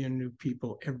 70 million new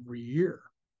people every year.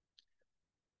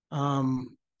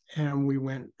 And we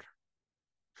went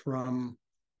from,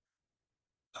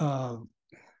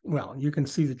 well, you can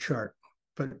see the chart,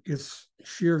 but it's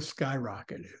sheer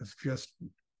skyrocket. It's just,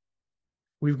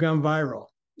 we've gone viral,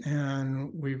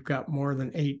 and we've got more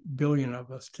than 8 billion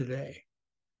of us today.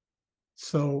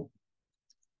 So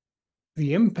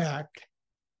the impact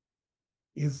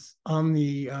is on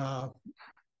the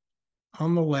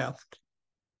left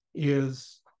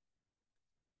is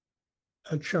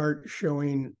a chart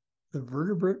showing the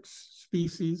vertebrate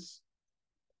species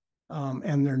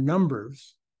and their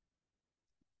numbers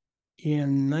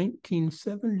in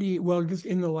 1970, well, just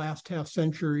in the last half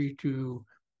century to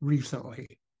recently.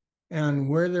 And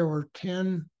where there were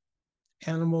 10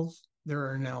 animals, there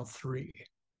are now 3.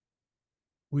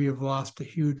 We have lost a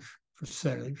huge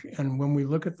percentage. And when we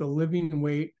look at the living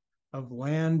weight of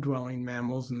land-dwelling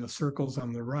mammals in the circles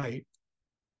on the right,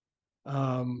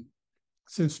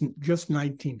 since just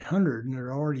 1900, and there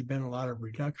had already been a lot of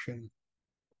reduction,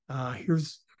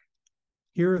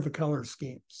 here are the color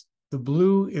schemes. The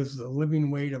blue is the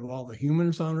living weight of all the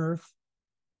humans on Earth.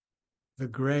 The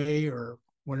gray, or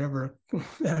whatever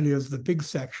that is, the big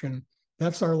section,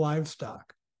 that's our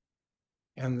livestock.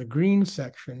 And the green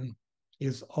section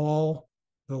is all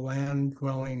the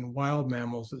land-dwelling wild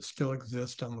mammals that still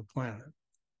exist on the planet.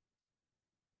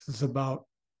 This is about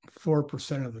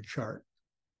 4% of the chart.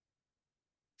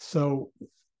 So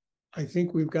I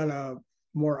think we've got a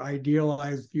more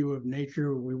idealized view of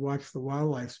nature. We watch the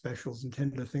wildlife specials and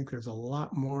tend to think there's a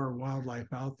lot more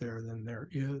wildlife out there than there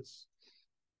is.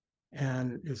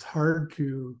 And it's hard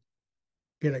to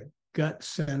get a gut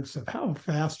sense of how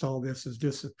fast all this is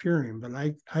disappearing. But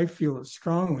I feel it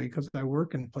strongly because I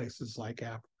work in places like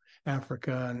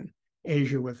Africa and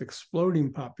Asia with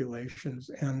exploding populations,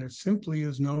 and there simply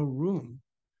is no room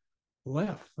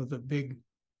left for the big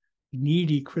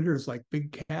needy critters like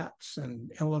big cats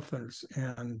and elephants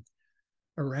and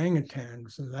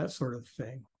orangutans and that sort of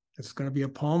thing. It's going to be a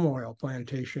palm oil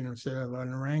plantation instead of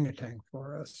an orangutan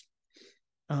for us.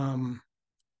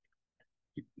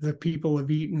 The people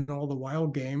have eaten all the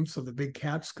wild game, so the big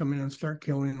cats come in and start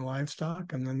killing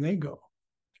livestock, and then they go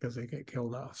because they get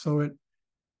killed off. So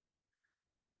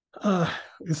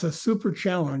it's a super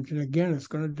challenge. And again, it's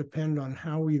going to depend on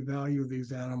how we value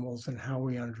these animals and how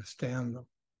we understand them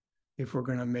if we're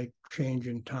going to make change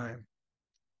in time.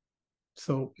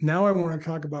 So now I want to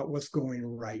talk about what's going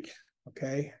right,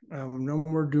 okay? No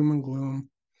more doom and gloom.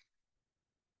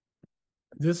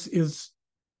 This is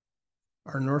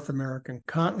our North American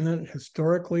continent.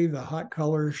 Historically, the hot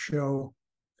colors show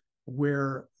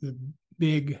where the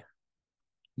big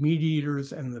meat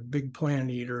eaters and the big plant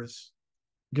eaters,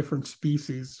 different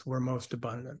species, were most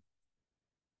abundant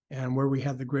and where we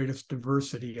have the greatest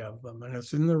diversity of them. And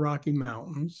it's in the Rocky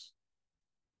Mountains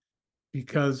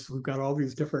because we've got all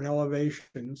these different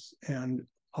elevations and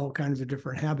all kinds of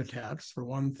different habitats, for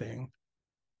one thing.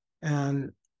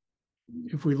 And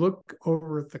if we look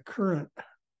over at the current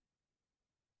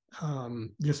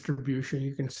distribution,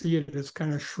 you can see it has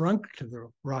kind of shrunk to the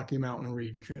Rocky Mountain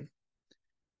region.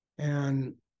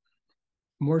 And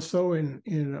more so in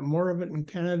more of it in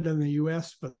Canada and the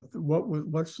US, but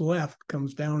what's left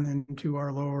comes down into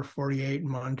our lower 48 in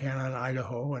Montana and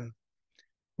Idaho, and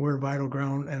where Vital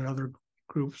Ground and other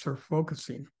groups are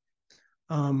focusing.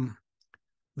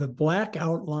 The black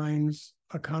outlines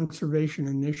a conservation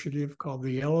initiative called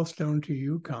the Yellowstone to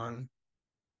Yukon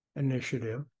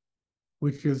Initiative,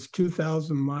 which is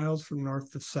 2,000 miles from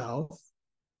north to south.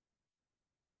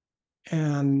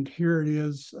 And here it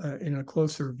is in a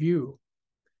closer view.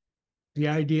 The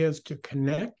idea is to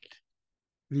connect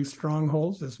these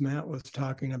strongholds, as Matt was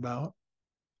talking about,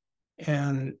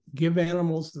 and give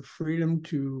animals the freedom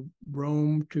to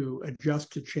roam, to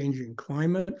adjust to changing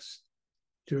climates,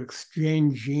 to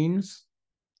exchange genes,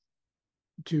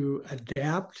 to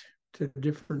adapt to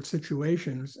different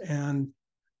situations, and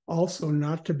also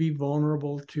not to be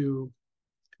vulnerable to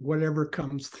whatever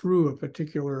comes through a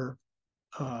particular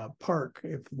park,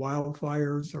 if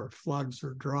wildfires or floods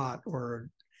or drought or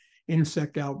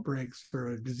insect outbreaks or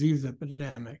a disease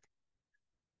epidemic.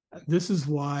 This is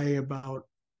why about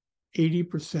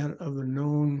 80% of the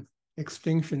known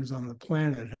extinctions on the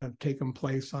planet have taken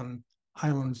place on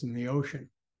islands in the ocean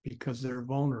because they're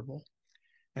vulnerable.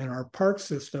 And our park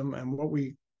system and what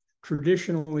we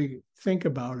traditionally think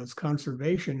about as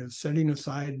conservation is setting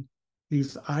aside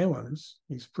these islands,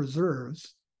 these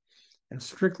preserves, and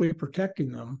strictly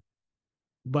protecting them.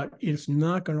 But it's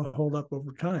not going to hold up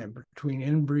over time between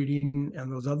inbreeding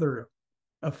and those other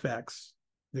effects.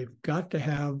 They've got to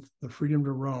have the freedom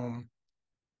to roam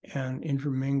and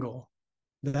intermingle.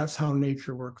 That's how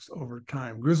nature works over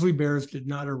time. Grizzly bears did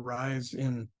not arise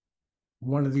in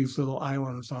one of these little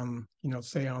islands on,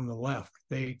 say on the left.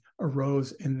 They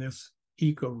arose in this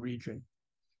ecoregion.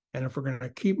 And if we're going to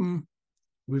keep them,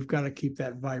 we've got to keep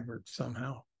that vibrant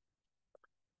somehow.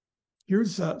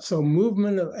 Here's so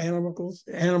movement of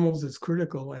animals is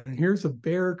critical. And here's a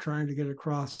bear trying to get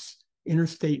across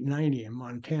Interstate 90 in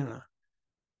Montana.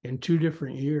 in 2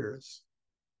 different years,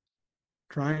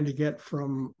 trying to get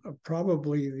from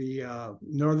probably the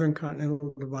northern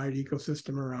continental divide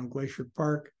ecosystem around Glacier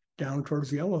Park down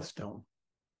towards Yellowstone,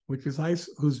 which is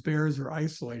whose bears are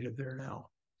isolated there now.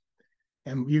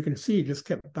 And you can see it just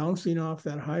kept bouncing off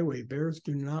that highway. Bears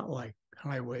do not like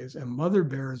highways, and mother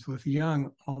bears with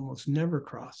young almost never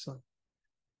cross them.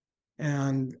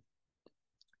 And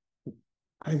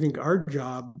I think our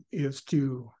job is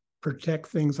to protect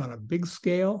things on a big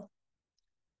scale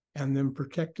and then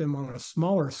protect them on a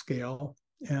smaller scale.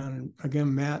 And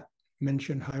again, Matt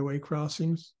mentioned highway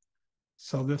crossings.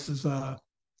 So this is a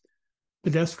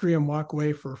pedestrian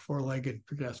walkway for 4-legged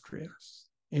pedestrians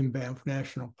in Banff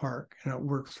National Park, and it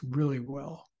works really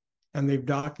well. And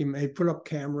they put up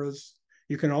cameras.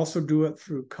 You can also do it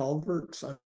through culverts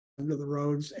under the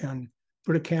roads, and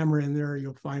put a camera in there.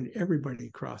 You'll find everybody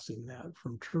crossing that,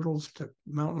 from turtles to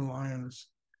mountain lions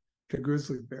to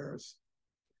grizzly bears.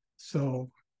 So,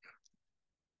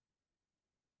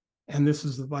 and this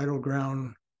is the vital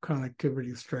ground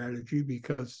connectivity strategy,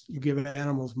 because you give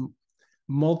animals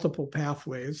multiple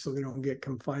pathways so they don't get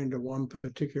confined to one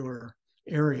particular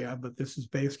area, but this is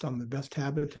based on the best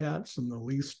habitats and the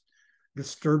least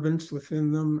disturbance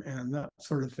within them and that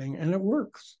sort of thing, and it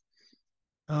works.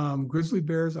 Grizzly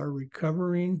bears are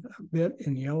recovering a bit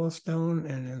in Yellowstone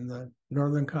and in the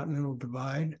northern continental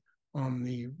divide on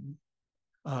the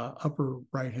upper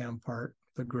right-hand part,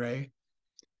 the gray.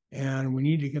 And we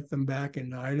need to get them back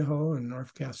into Idaho and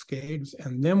North Cascades,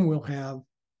 and then we'll have,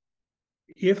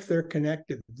 if they're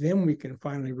connected, then we can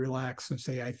finally relax and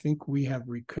say, I think we have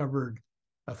recovered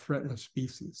a threatened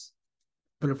species.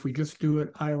 But if we just do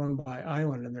it island by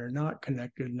island and they're not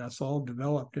connected and that's all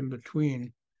developed in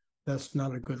between, that's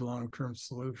not a good long-term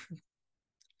solution.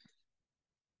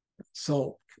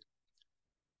 So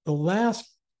the last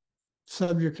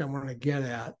subject I want to get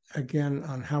at, again,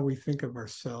 on how we think of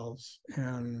ourselves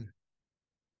and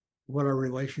what our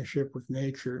relationship with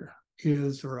nature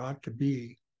is or ought to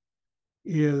be,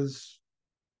 is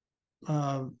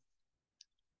the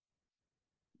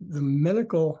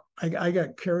medical. I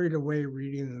got carried away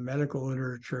reading the medical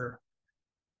literature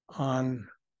on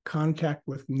contact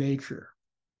with nature.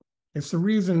 It's the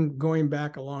reason, going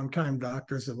back a long time,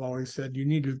 doctors have always said you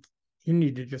need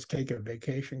to just take a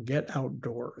vacation, get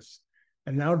outdoors.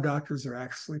 And now doctors are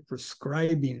actually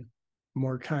prescribing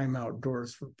more time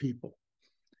outdoors for people.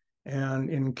 And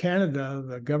in Canada,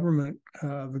 the government,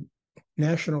 the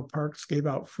national parks gave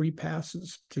out free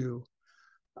passes to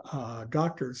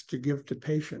doctors to give to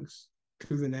patients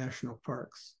to the national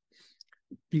parks,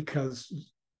 because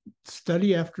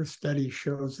study after study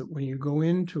shows that when you go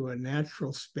into a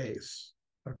natural space,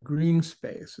 a green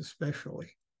space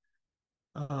especially,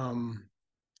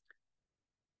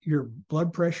 your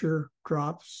blood pressure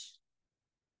drops,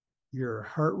 your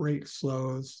heart rate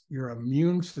slows, your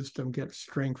immune system gets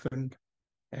strengthened,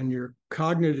 and your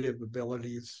cognitive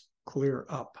abilities clear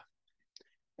up.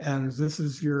 And this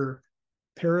is your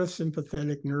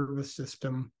parasympathetic nervous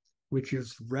system, which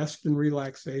is rest and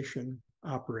relaxation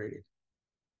operating.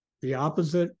 The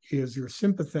opposite is your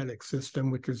sympathetic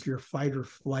system, which is your fight or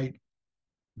flight,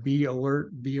 be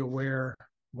alert, be aware,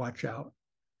 watch out.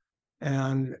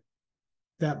 And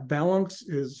that balance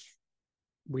is,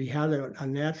 we had a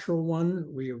natural one.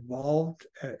 We evolved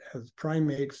as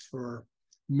primates for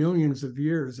millions of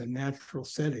years in natural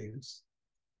settings.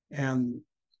 And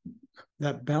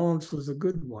that balance was a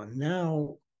good one.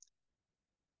 Now,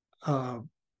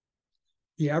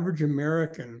 the average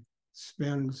American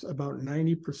spends about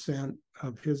 90%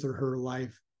 of his or her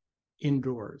life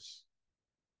indoors,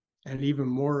 and even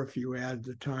more if you add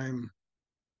the time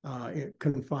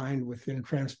confined within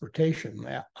transportation,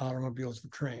 automobiles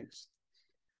and trains.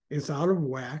 It's out of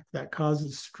whack. That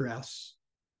causes stress.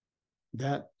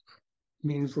 That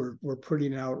means we're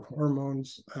putting out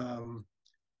hormones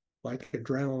like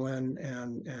adrenaline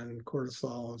and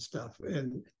cortisol and stuff.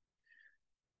 And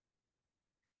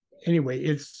anyway,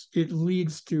 it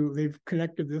leads to, they've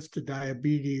connected this to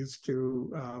diabetes,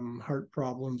 to heart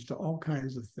problems, to all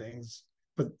kinds of things.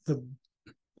 But the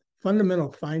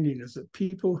fundamental finding is that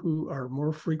people who are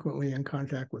more frequently in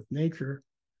contact with nature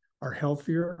are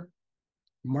healthier,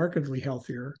 markedly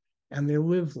healthier, and they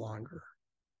live longer.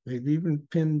 They've even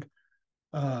pinned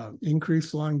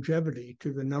increased longevity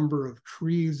to the number of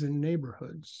trees in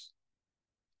neighborhoods.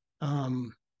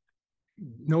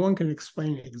 No one can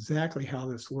explain exactly how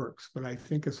this works, but I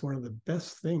think it's one of the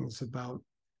best things about,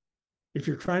 if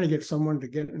you're trying to get someone to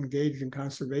get engaged in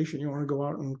conservation, you want to go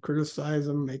out and criticize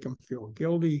them, make them feel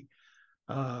guilty,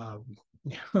 get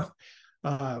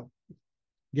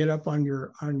up on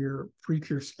your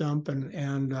preacher stump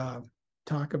and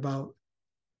talk about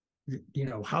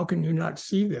how can you not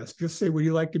see this? Just say, would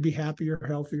you like to be happier,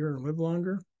 healthier, and live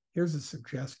longer? Here's a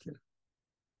suggestion.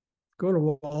 Go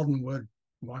to Walden Wood,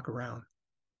 walk around,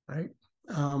 right?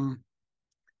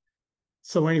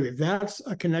 So anyway, that's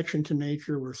a connection to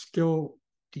nature we're still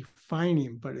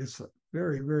defining, but it's a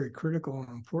very, very critical and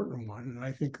important one. And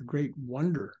I think a great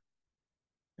wonder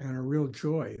and a real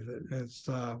joy that is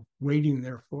waiting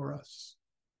there for us.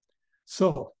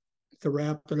 So to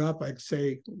wrap it up, I'd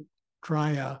say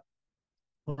try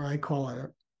what I call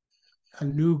a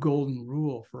new golden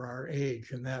rule for our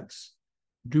age, and that's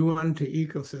do unto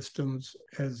ecosystems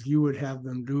as you would have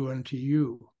them do unto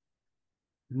you.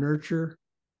 Nurture,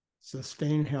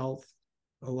 sustain health,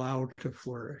 allow to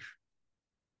flourish.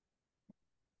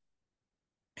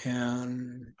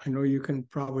 And I know you can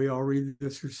probably all read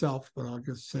this yourself, but I'll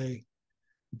just say,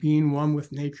 being one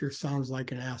with nature sounds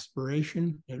like an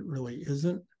aspiration. It really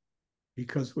isn't,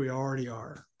 because we already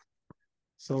are.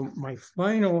 So my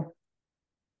final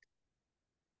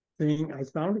thing, I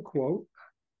found a quote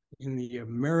in the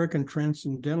American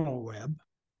Transcendental Web.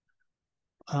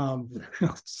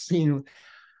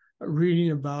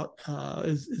 Reading about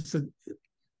it's a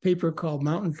paper called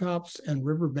Mountaintops and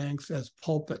Riverbanks as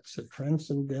Pulpits, a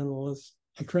transcendental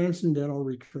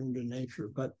return to nature.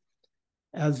 But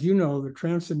as you know, the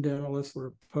transcendentalists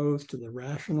were opposed to the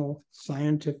rational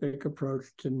scientific approach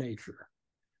to nature,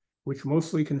 which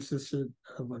mostly consisted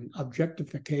of an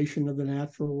objectification of the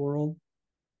natural world.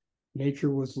 Nature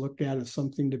was looked at as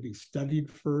something to be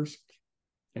studied first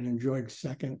and enjoyed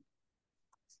second.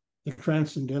 The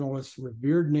transcendentalists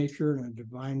revered nature in a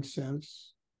divine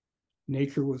sense.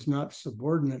 Nature was not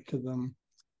subordinate to them,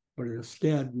 but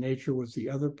instead, nature was the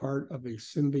other part of a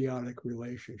symbiotic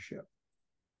relationship.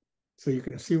 So you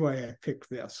can see why I picked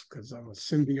this, because I'm a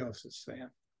symbiosis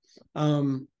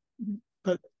fan.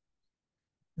 But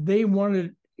they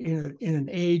wanted, in an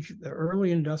age, the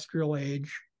early industrial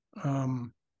age,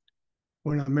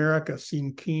 when America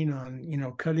seemed keen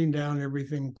on, cutting down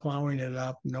everything, plowing it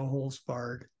up, no holds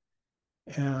barred.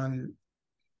 And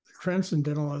the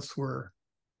transcendentalists were,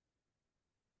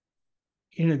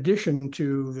 in addition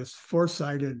to this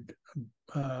foresighted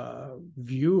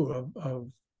view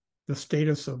of the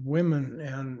status of women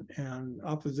and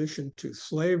opposition to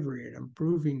slavery and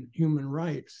improving human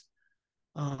rights,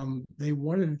 they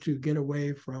wanted to get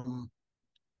away from,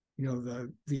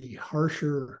 the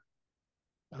harsher,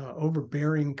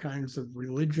 overbearing kinds of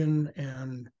religion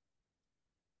and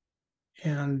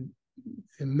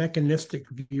a mechanistic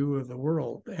view of the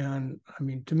world. And I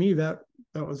mean, to me, that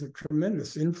was a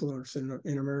tremendous influence in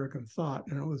American thought,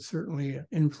 and it was certainly an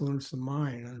influence of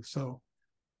mine. And so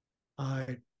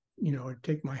I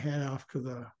take my hat off to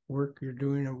the work you're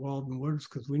doing at Walden Woods,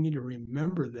 because we need to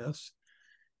remember this,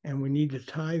 and we need to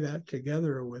tie that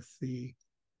together with the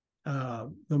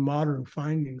modern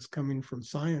findings coming from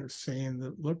science, saying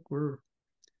that, look,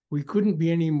 we couldn't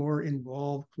be any more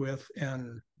involved with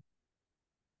and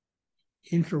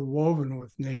interwoven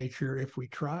with nature if we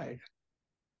tried,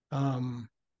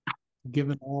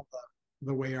 given all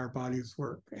the way our bodies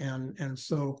work. And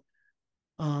so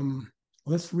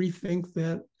let's rethink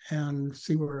that and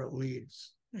see where it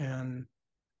leads, and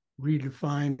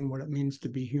redefine what it means to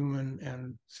be human,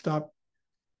 and stop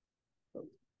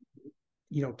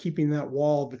keeping that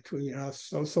wall between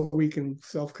us so we can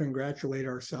self-congratulate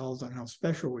ourselves on how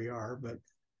special we are, but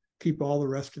keep all the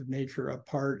rest of nature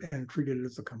apart and treat it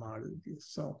as a commodity.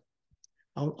 So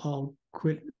I'll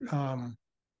quit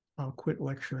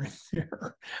lecturing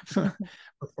there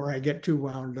before I get too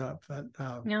wound up. But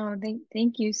no,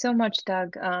 thank you so much,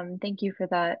 Doug. Thank you for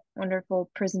that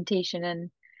wonderful presentation. And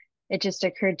it just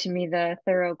occurred to me the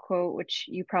Thoreau quote, which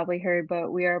you probably heard,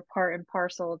 but we are part and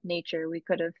parcel of nature. We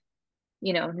could have,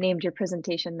 named your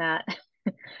presentation that.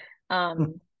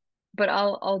 But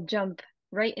I'll jump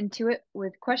right into it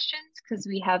with questions, because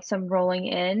we have some rolling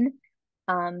in.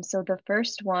 So the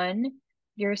first one,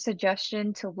 your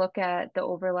suggestion to look at the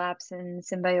overlaps and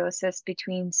symbiosis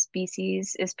between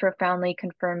species is profoundly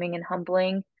confirming and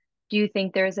humbling. Do you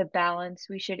think there is a balance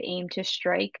we should aim to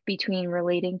strike between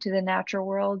relating to the natural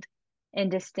world and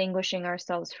distinguishing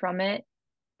ourselves from it?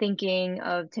 Thinking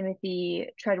of Timothy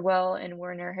Treadwell and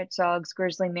Werner Herzog's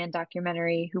Grizzly Man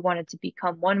documentary, who wanted to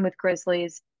become one with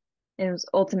grizzlies and was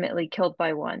ultimately killed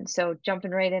by one. So jumping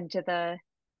right into the,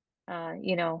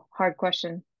 hard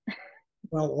question.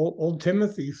 Well, old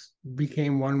Timothy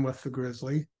became one with the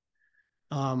grizzly,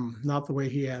 not the way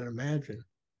he had imagined,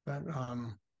 but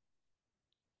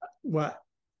what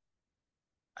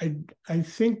I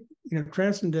think,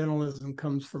 transcendentalism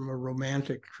comes from a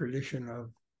romantic tradition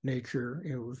of nature,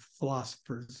 with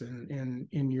philosophers in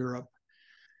Europe,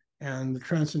 And the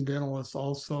transcendentalists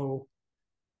also,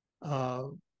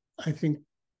 I think,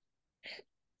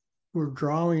 were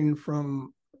drawing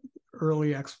from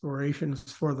early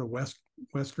explorations for the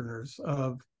Westerners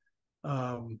of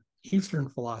Eastern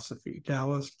philosophy,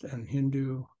 Taoist and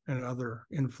Hindu and other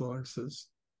influences.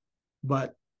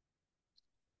 But,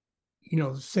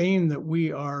 saying that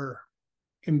we are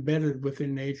embedded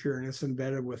within nature and it's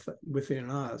embedded within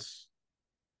us,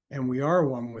 and we are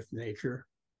one with nature,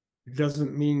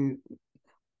 doesn't mean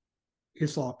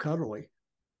it's all cuddly.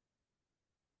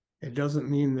 It doesn't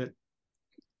mean that,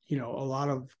 a lot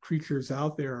of creatures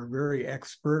out there are very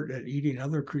expert at eating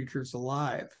other creatures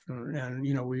alive. And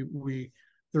the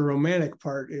romantic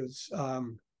part is,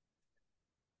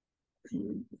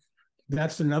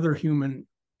 that's another human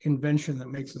invention that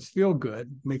makes us feel good,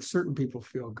 makes certain people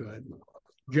feel good,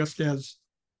 just as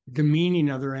demeaning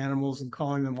other animals and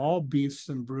calling them all beasts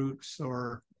and brutes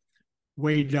or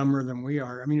way dumber than we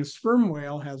are. I mean, a sperm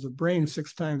whale has a brain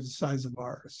 6 times the size of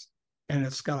ours, and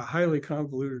it's got a highly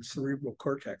convoluted cerebral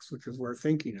cortex, which is where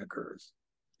thinking occurs.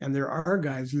 And there are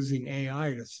guys using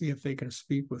AI to see if they can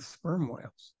speak with sperm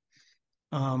whales.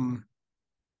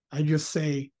 I just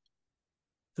say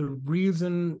the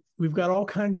reason, we've got all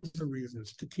kinds of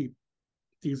reasons to keep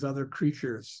these other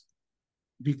creatures,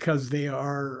 because they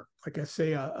are, like I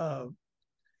say, a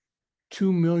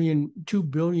 2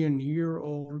 billion year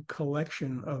old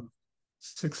collection of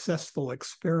successful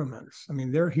experiments. I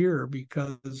mean, they're here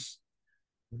because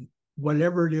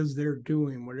whatever it is they're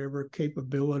doing, whatever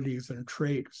capabilities and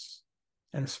traits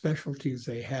and specialties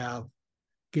they have,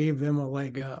 gave them a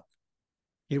leg up.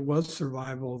 It was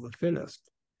survival of the fittest.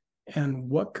 And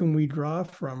what can we draw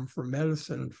from for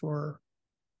medicine, for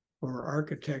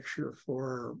architecture,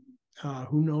 for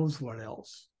who knows what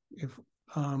else?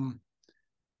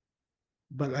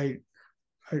 But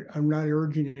I'm not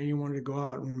urging anyone to go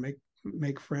out and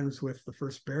make friends with the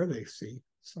first bear they see.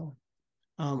 So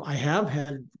I have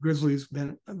had grizzlies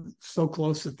been so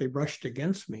close that they brushed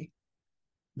against me.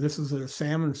 This is a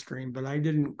salmon stream, but I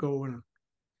didn't go and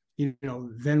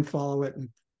then follow it and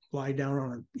lie down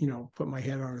on it, put my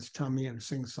head on his tummy and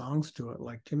sing songs to it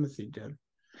like Timothy did.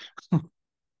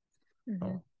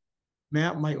 So,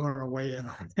 Matt might want to weigh in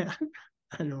on that.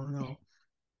 I don't know.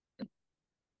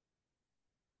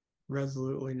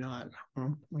 Resolutely not.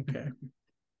 Oh, okay.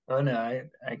 Oh no,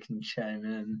 I can chime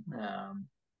in.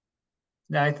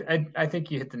 No, I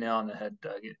think you hit the nail on the head,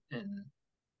 Doug, in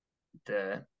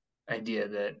the idea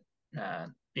that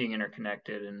being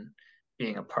interconnected and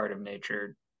being a part of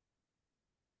nature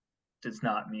does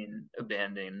not mean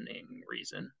abandoning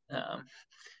reason.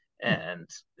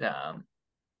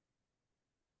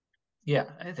 Yeah,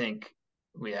 I think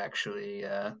we actually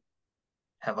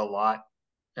have a lot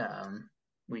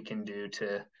we can do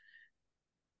to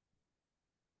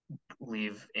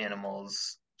leave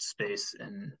animals space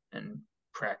and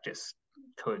practice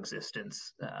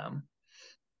coexistence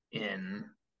in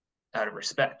out of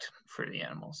respect for the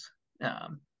animals.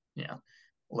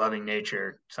 Loving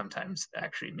nature sometimes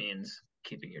actually means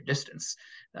keeping your distance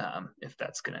if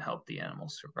that's going to help the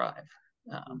animals survive.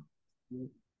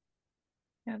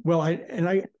 Well,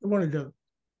 I wanted to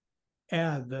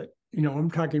add that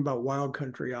I'm talking about wild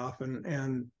country often,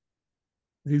 and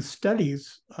these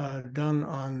studies done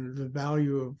on the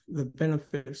value of the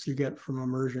benefits you get from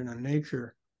immersion in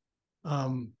nature,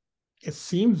 it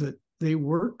seems that they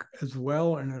work as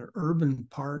well in an urban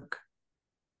park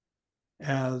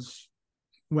as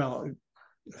well.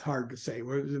 It's hard to say.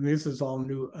 This is all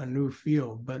a new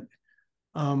field, but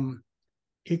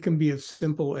it can be as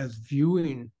simple as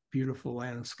viewing beautiful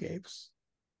landscapes.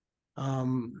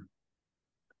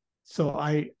 So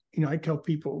I tell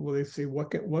people, well, they say,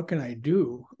 what can I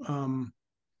do?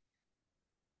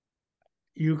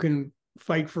 You can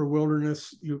fight for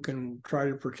wilderness. You can try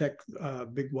to protect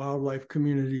big wildlife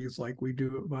communities like we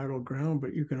do at Vital Ground,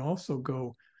 but you can also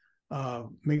go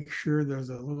make sure there's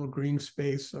a little green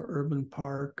space, an urban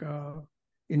park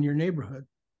in your neighborhood,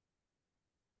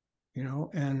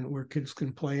 and where kids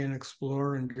can play and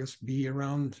explore and just be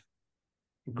around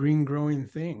green growing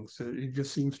things. It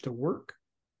just seems to work.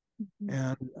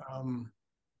 And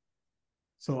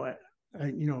so I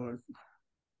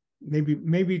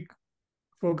maybe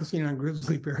focusing on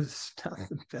grizzly bears is not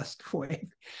the best way,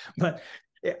 but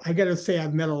I got to say,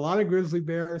 I've met a lot of grizzly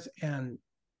bears, and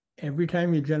every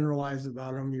time you generalize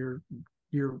about them,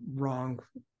 you're wrong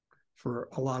for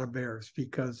a lot of bears,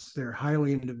 because they're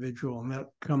highly individual, and that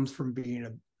comes from being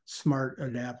a smart,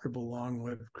 adaptable,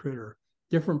 long-lived critter.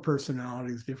 Different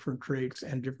personalities, different traits,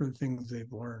 and different things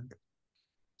they've learned.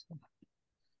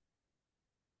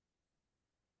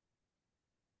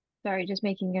 Sorry, just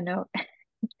making a note.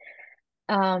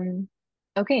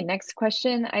 Okay, next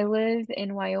question. I live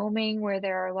in Wyoming where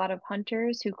there are a lot of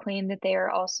hunters who claim that they are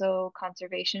also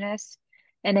conservationists.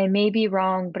 And I may be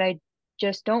wrong, but I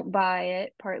just don't buy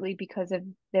it, partly because of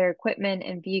their equipment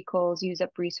and vehicles use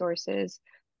up resources.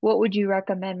 What would you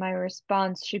recommend my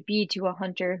response should be to a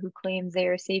hunter who claims they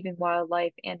are saving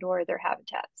wildlife and or their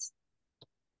habitats?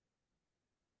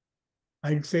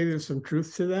 I'd say there's some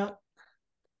truth to that.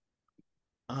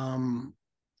 Um,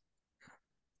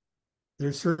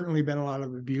 there's certainly been a lot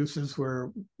of abuses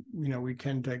where, we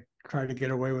tend to try to get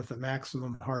away with the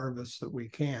maximum harvest that we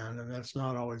can, and that's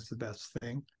not always the best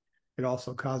thing. It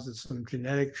also causes some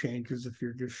genetic changes if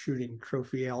you're just shooting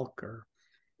trophy elk or,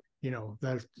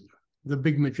 that's the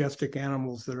big majestic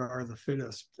animals that are the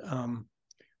fittest.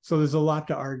 So there's a lot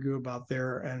to argue about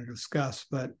there and discuss,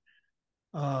 but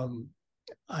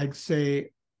I'd say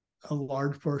a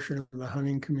large portion of the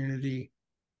hunting community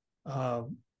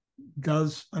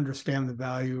does understand the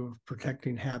value of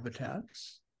protecting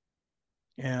habitats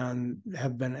and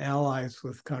have been allies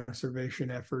with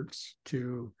conservation efforts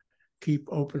to keep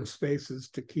open spaces,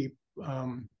 to keep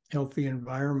healthy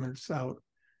environments out.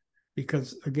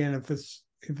 Because again, if it's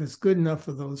good enough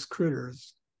for those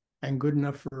critters and good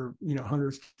enough for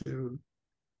hunters to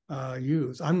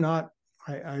use, I'm not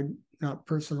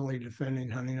personally defending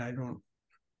hunting. I don't,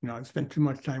 I spend too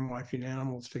much time watching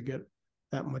animals to get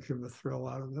that much of a thrill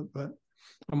out of it, but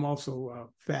I'm also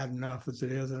fat enough as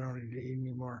it is. I don't need to eat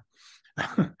anymore.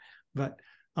 But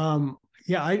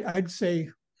yeah, I'd say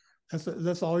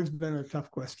that's always been a tough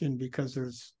question because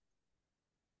there's,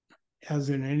 as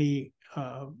in any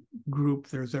group,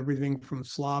 there's everything from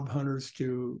slob hunters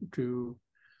to who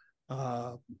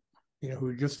are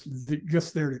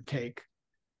just there to take,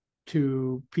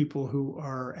 to people who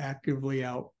are actively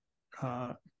out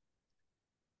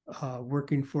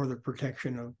working for the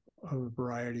protection of a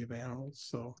variety of animals.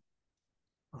 So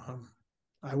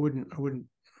I wouldn't,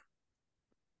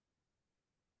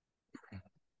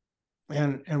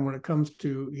 and when it comes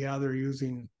to, they're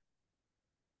using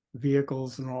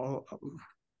vehicles and all,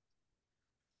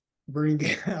 burning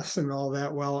gas and all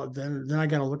that. Well, then I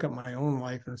got to look at my own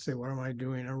life and say, what am I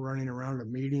doing? I'm running around to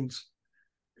meetings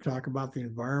to talk about the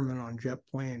environment on jet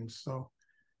planes. So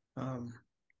I'm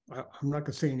not going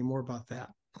to say any more about that.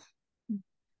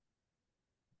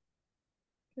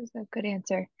 That's a good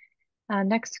answer.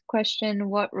 Next question,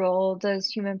 what role does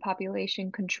human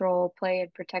population control play in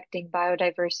protecting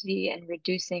biodiversity and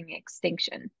reducing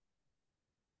extinction?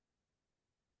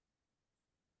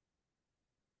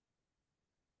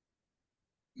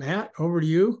 Matt, over to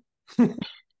you.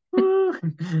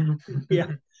 Yeah.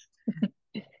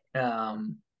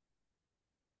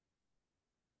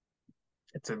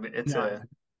 It's a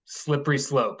slippery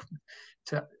slope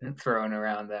throwing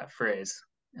around that phrase.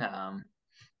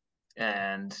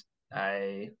 And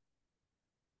I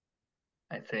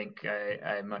think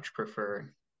I much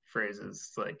prefer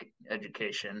phrases like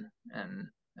education and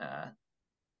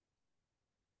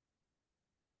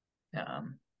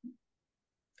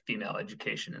female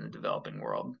education in the developing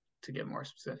world, to get more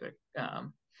specific.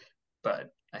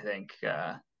 But I think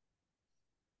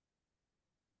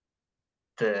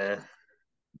the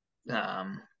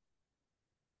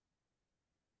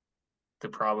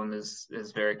problem is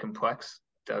very complex.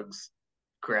 Doug's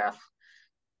graph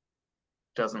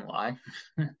doesn't lie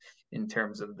in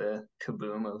terms of the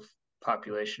kaboom of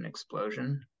population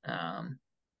explosion. And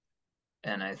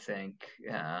I think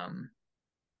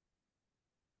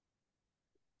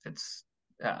it's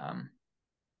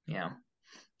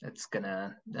it's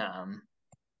gonna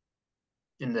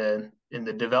in the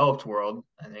developed world,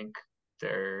 I think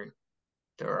there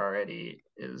already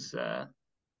is a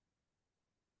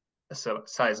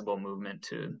sizable movement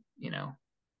to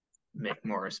make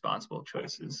more responsible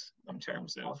choices in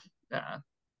terms of how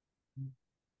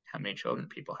many children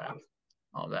people have,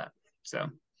 all that. So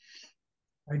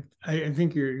I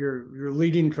think you're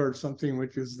leading towards something,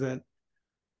 which is that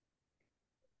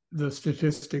the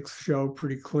statistics show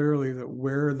pretty clearly that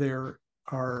where there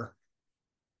are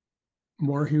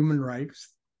more human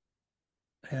rights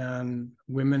and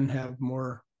women have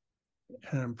more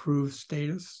an improved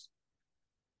status,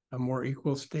 a more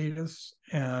equal status,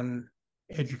 and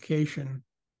education,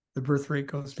 the birth rate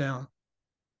goes down.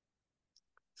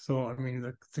 So, I mean,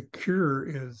 the cure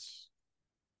is,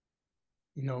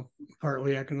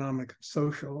 partly economic and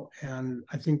social. And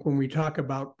I think when we talk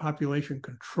about population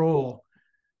control,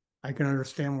 I can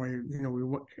understand why,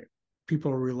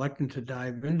 people are reluctant to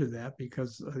dive into that,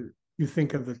 because you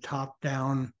think of the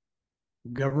top-down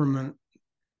government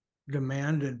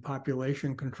demanded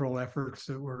population control efforts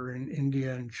that were in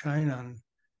India and China, and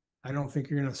I don't think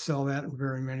you're going to sell that in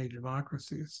very many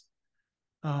democracies.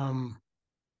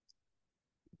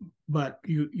 But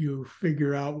you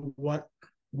figure out what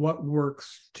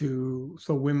works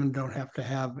so women don't have to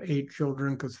have 8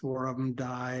 children because 4 of them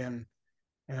die,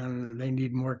 and they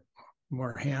need more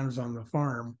hands on the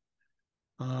farm.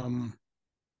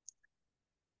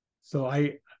 So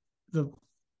the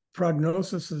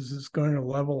prognosis is it's going to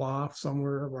level off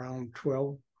somewhere around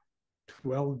 12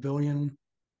 billion,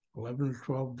 11 to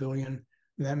 12 billion.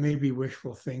 That may be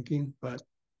wishful thinking, but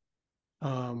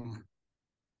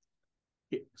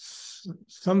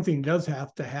something does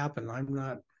have to happen. I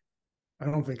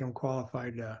don't think I'm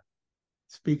qualified to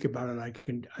speak about it.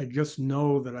 I just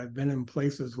know that I've been in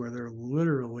places where they're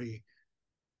literally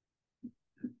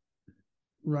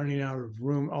running out of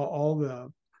room.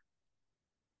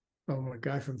 Oh my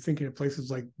gosh, I'm thinking of places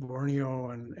like Borneo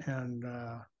and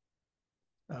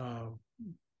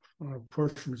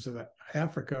portions of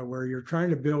Africa where you're trying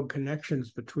to build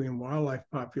connections between wildlife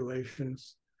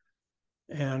populations,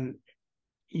 and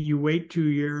you wait 2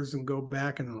 years and go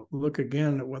back and look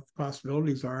again at what the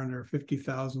possibilities are, and there are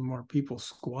 50,000 more people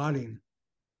squatting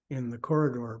in the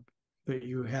corridor that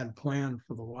you had planned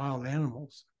for the wild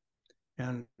animals.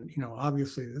 And,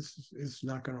 obviously this is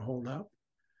not going to hold up.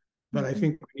 But I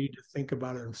think we need to think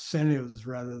about incentives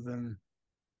rather than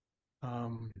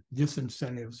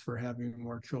disincentives for having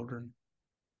more children,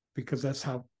 because that's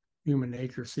how human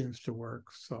nature seems to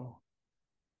work. So,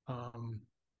 and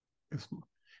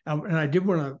I did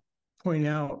want to point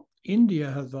out,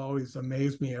 India has always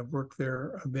amazed me. I've worked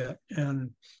there a bit, and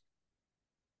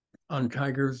on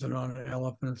tigers and on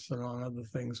elephants and on other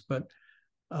things, but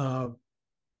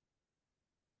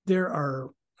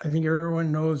I think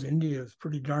everyone knows India is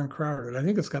pretty darn crowded. I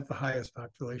think it's got the highest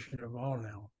population of all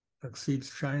now, it exceeds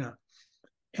China.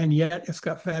 And yet it's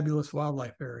got fabulous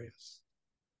wildlife areas.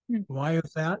 Why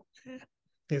is that?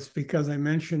 It's because I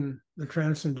mentioned the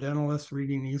transcendentalists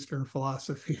reading Eastern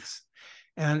philosophies.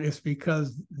 And it's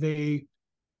because they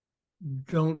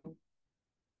don't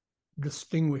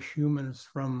distinguish humans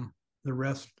from the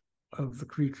rest of the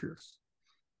creatures.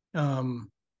 In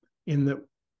that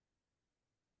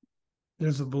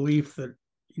there's a belief that,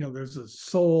 there's a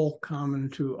soul common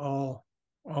to all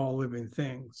living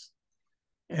things.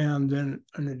 And then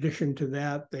in addition to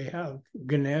that, they have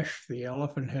Ganesh, the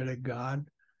elephant-headed god.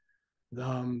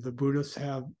 The Buddhists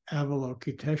have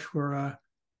Avalokiteshvara,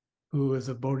 who is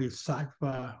a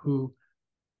bodhisattva who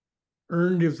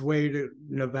earned his way to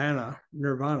nirvana,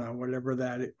 whatever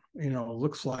that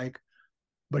looks like,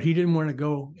 but he didn't want to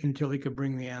go until he could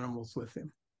bring the animals with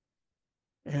him.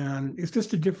 And it's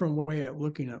just a different way of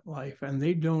looking at life, and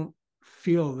they don't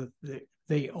feel that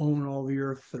they own all the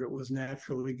earth, that it was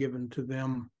naturally given to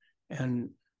them and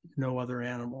no other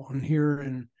animal. And here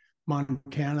in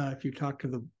Montana, if you talk to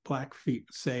the Blackfeet,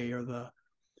 say, or the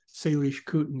Salish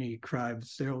Kootenai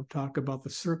tribes, they'll talk about the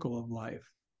circle of life.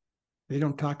 They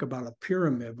don't talk about a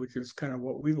pyramid, which is kind of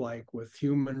what we like, with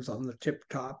humans on the tip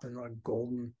top and a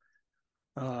golden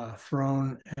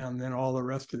throne, and then all the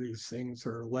rest of these things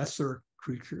are lesser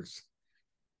creatures.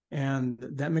 And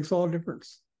that makes all the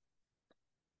difference.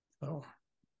 So,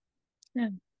 yeah.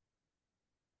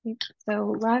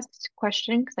 So last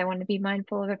question, because I want to be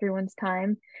mindful of everyone's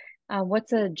time.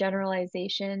 What's a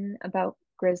generalization about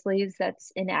grizzlies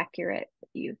that's inaccurate that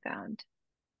you found?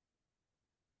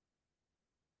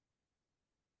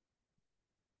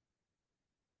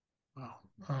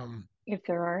 wow. If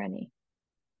there are any.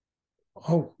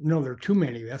 Oh, no, there are too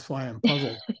many. That's why I'm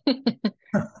puzzled.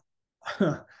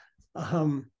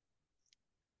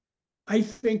 I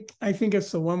think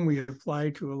it's the one we apply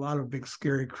to a lot of big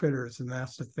scary critters, and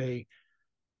that's that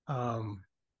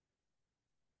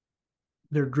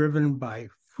they're driven by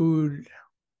food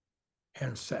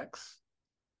and sex.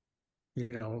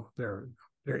 They're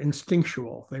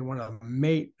instinctual. They want to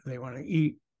mate, they want to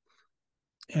eat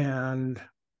and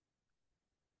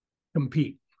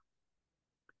compete.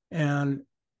 And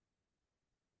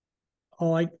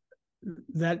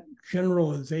that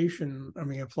generalization,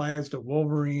 applies to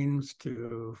wolverines,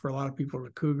 for a lot of people, to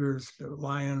cougars, to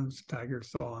lions, tigers,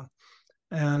 so on.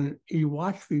 And you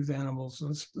watch these animals,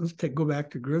 let's go back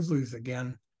to grizzlies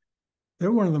again.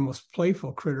 They're one of the most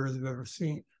playful critters I've ever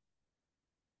seen,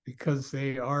 because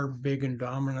they are big and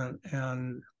dominant,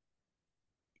 and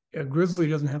a grizzly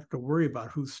doesn't have to worry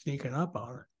about who's sneaking up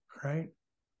on it, right?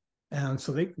 And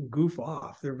so they can goof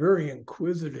off. They're very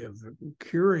inquisitive. They're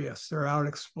curious. They're out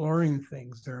exploring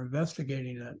things. They're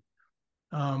investigating it.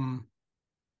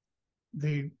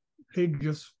 They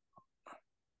just,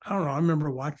 I don't know. I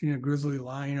remember watching a grizzly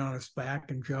lying on its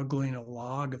back and juggling a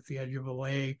log at the edge of a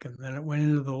lake. And then it went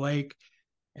into the lake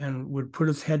and would put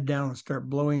his head down and start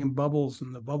blowing bubbles,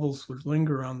 and the bubbles would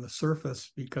linger on the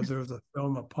surface because there was a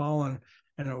film of pollen,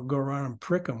 and it would go around and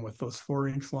prick him with those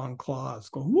 4-inch long claws.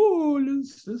 Go, whoa,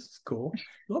 this is cool.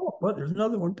 Oh, what? There's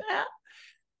another one.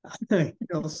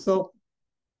 So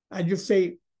I just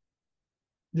say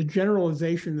the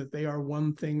generalization that they are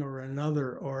one thing or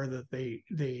another, or that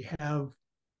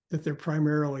they're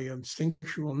primarily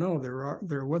instinctual. No,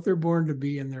 they're what they're born to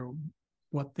be, and they're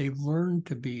what they've learned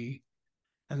to be.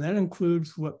 And that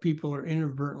includes what people are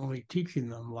inadvertently teaching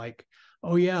them, like,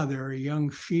 oh yeah, there are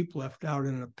young sheep left out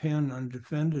in a pen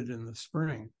undefended in the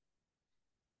spring.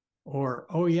 Or,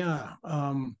 oh yeah,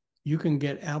 you can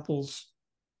get apples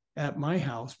at my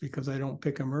house because I don't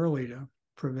pick them early to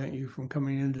prevent you from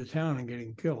coming into town and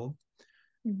getting killed.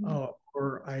 Mm-hmm.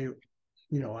 Or I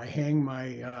hang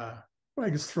I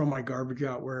just throw my garbage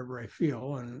out wherever I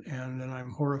feel, and then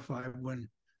I'm horrified when it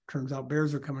turns out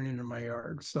bears are coming into my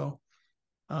yard. So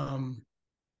I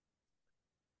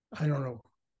don't know.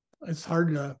 It's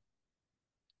hard to.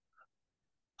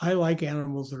 I like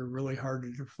animals that are really hard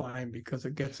to define because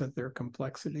it gets at their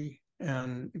complexity,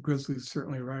 and grizzly's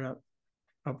certainly right up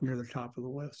near the top of the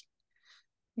list.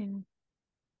 Yeah.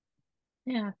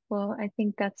 Yeah. Well, I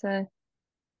think that's a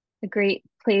great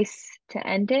place to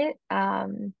end it.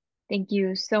 Thank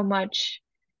you so much,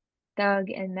 Doug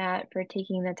and Matt, for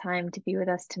taking the time to be with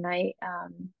us tonight.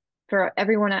 For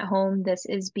everyone at home, this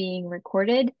is being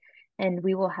recorded, and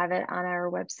we will have it on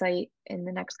our website in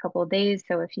the next couple of days.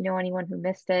 So if you know anyone who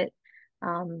missed it,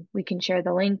 we can share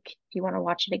the link. If you want to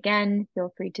watch it again,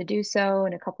 feel free to do so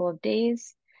in a couple of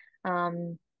days.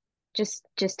 Um, just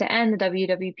to end, the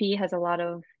WWP has a lot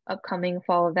of upcoming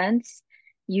fall events.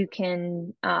 You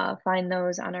can find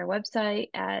those on our website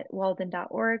at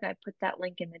walden.org. I put that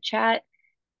link in the chat.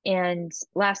 And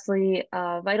lastly,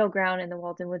 Vital Ground and the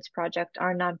Walden Woods Project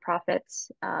are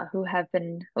nonprofits who have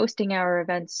been hosting our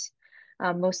events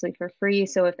mostly for free.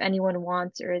 So if anyone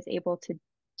wants or is able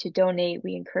to donate,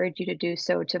 we encourage you to do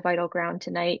so to Vital Ground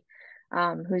tonight,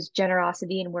 whose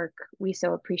generosity and work we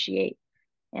so appreciate.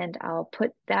 And I'll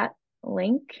put that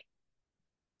link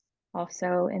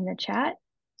also in the chat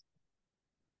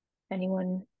if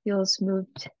anyone feels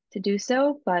moved to do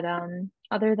so. But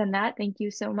other than that, thank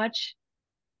you so much,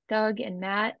 Doug and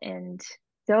Matt and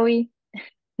Zoe.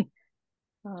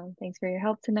 Thanks for your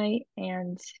help tonight.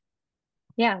 And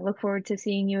yeah, look forward to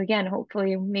seeing you again.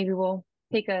 Hopefully, maybe we'll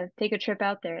take a trip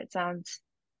out there. It sounds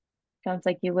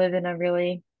like you live in a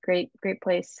really great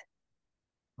place.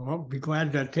 Well, be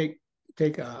glad to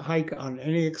take a hike on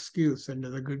any excuse into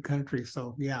the good country.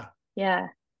 So yeah, Yeah.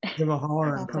 give a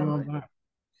holler and come Awesome. on by.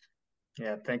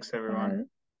 Yeah, thanks everyone.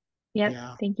 Yep.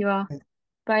 Yeah. Thank you all.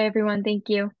 Bye, everyone. Thank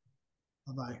you.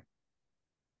 Bye-bye.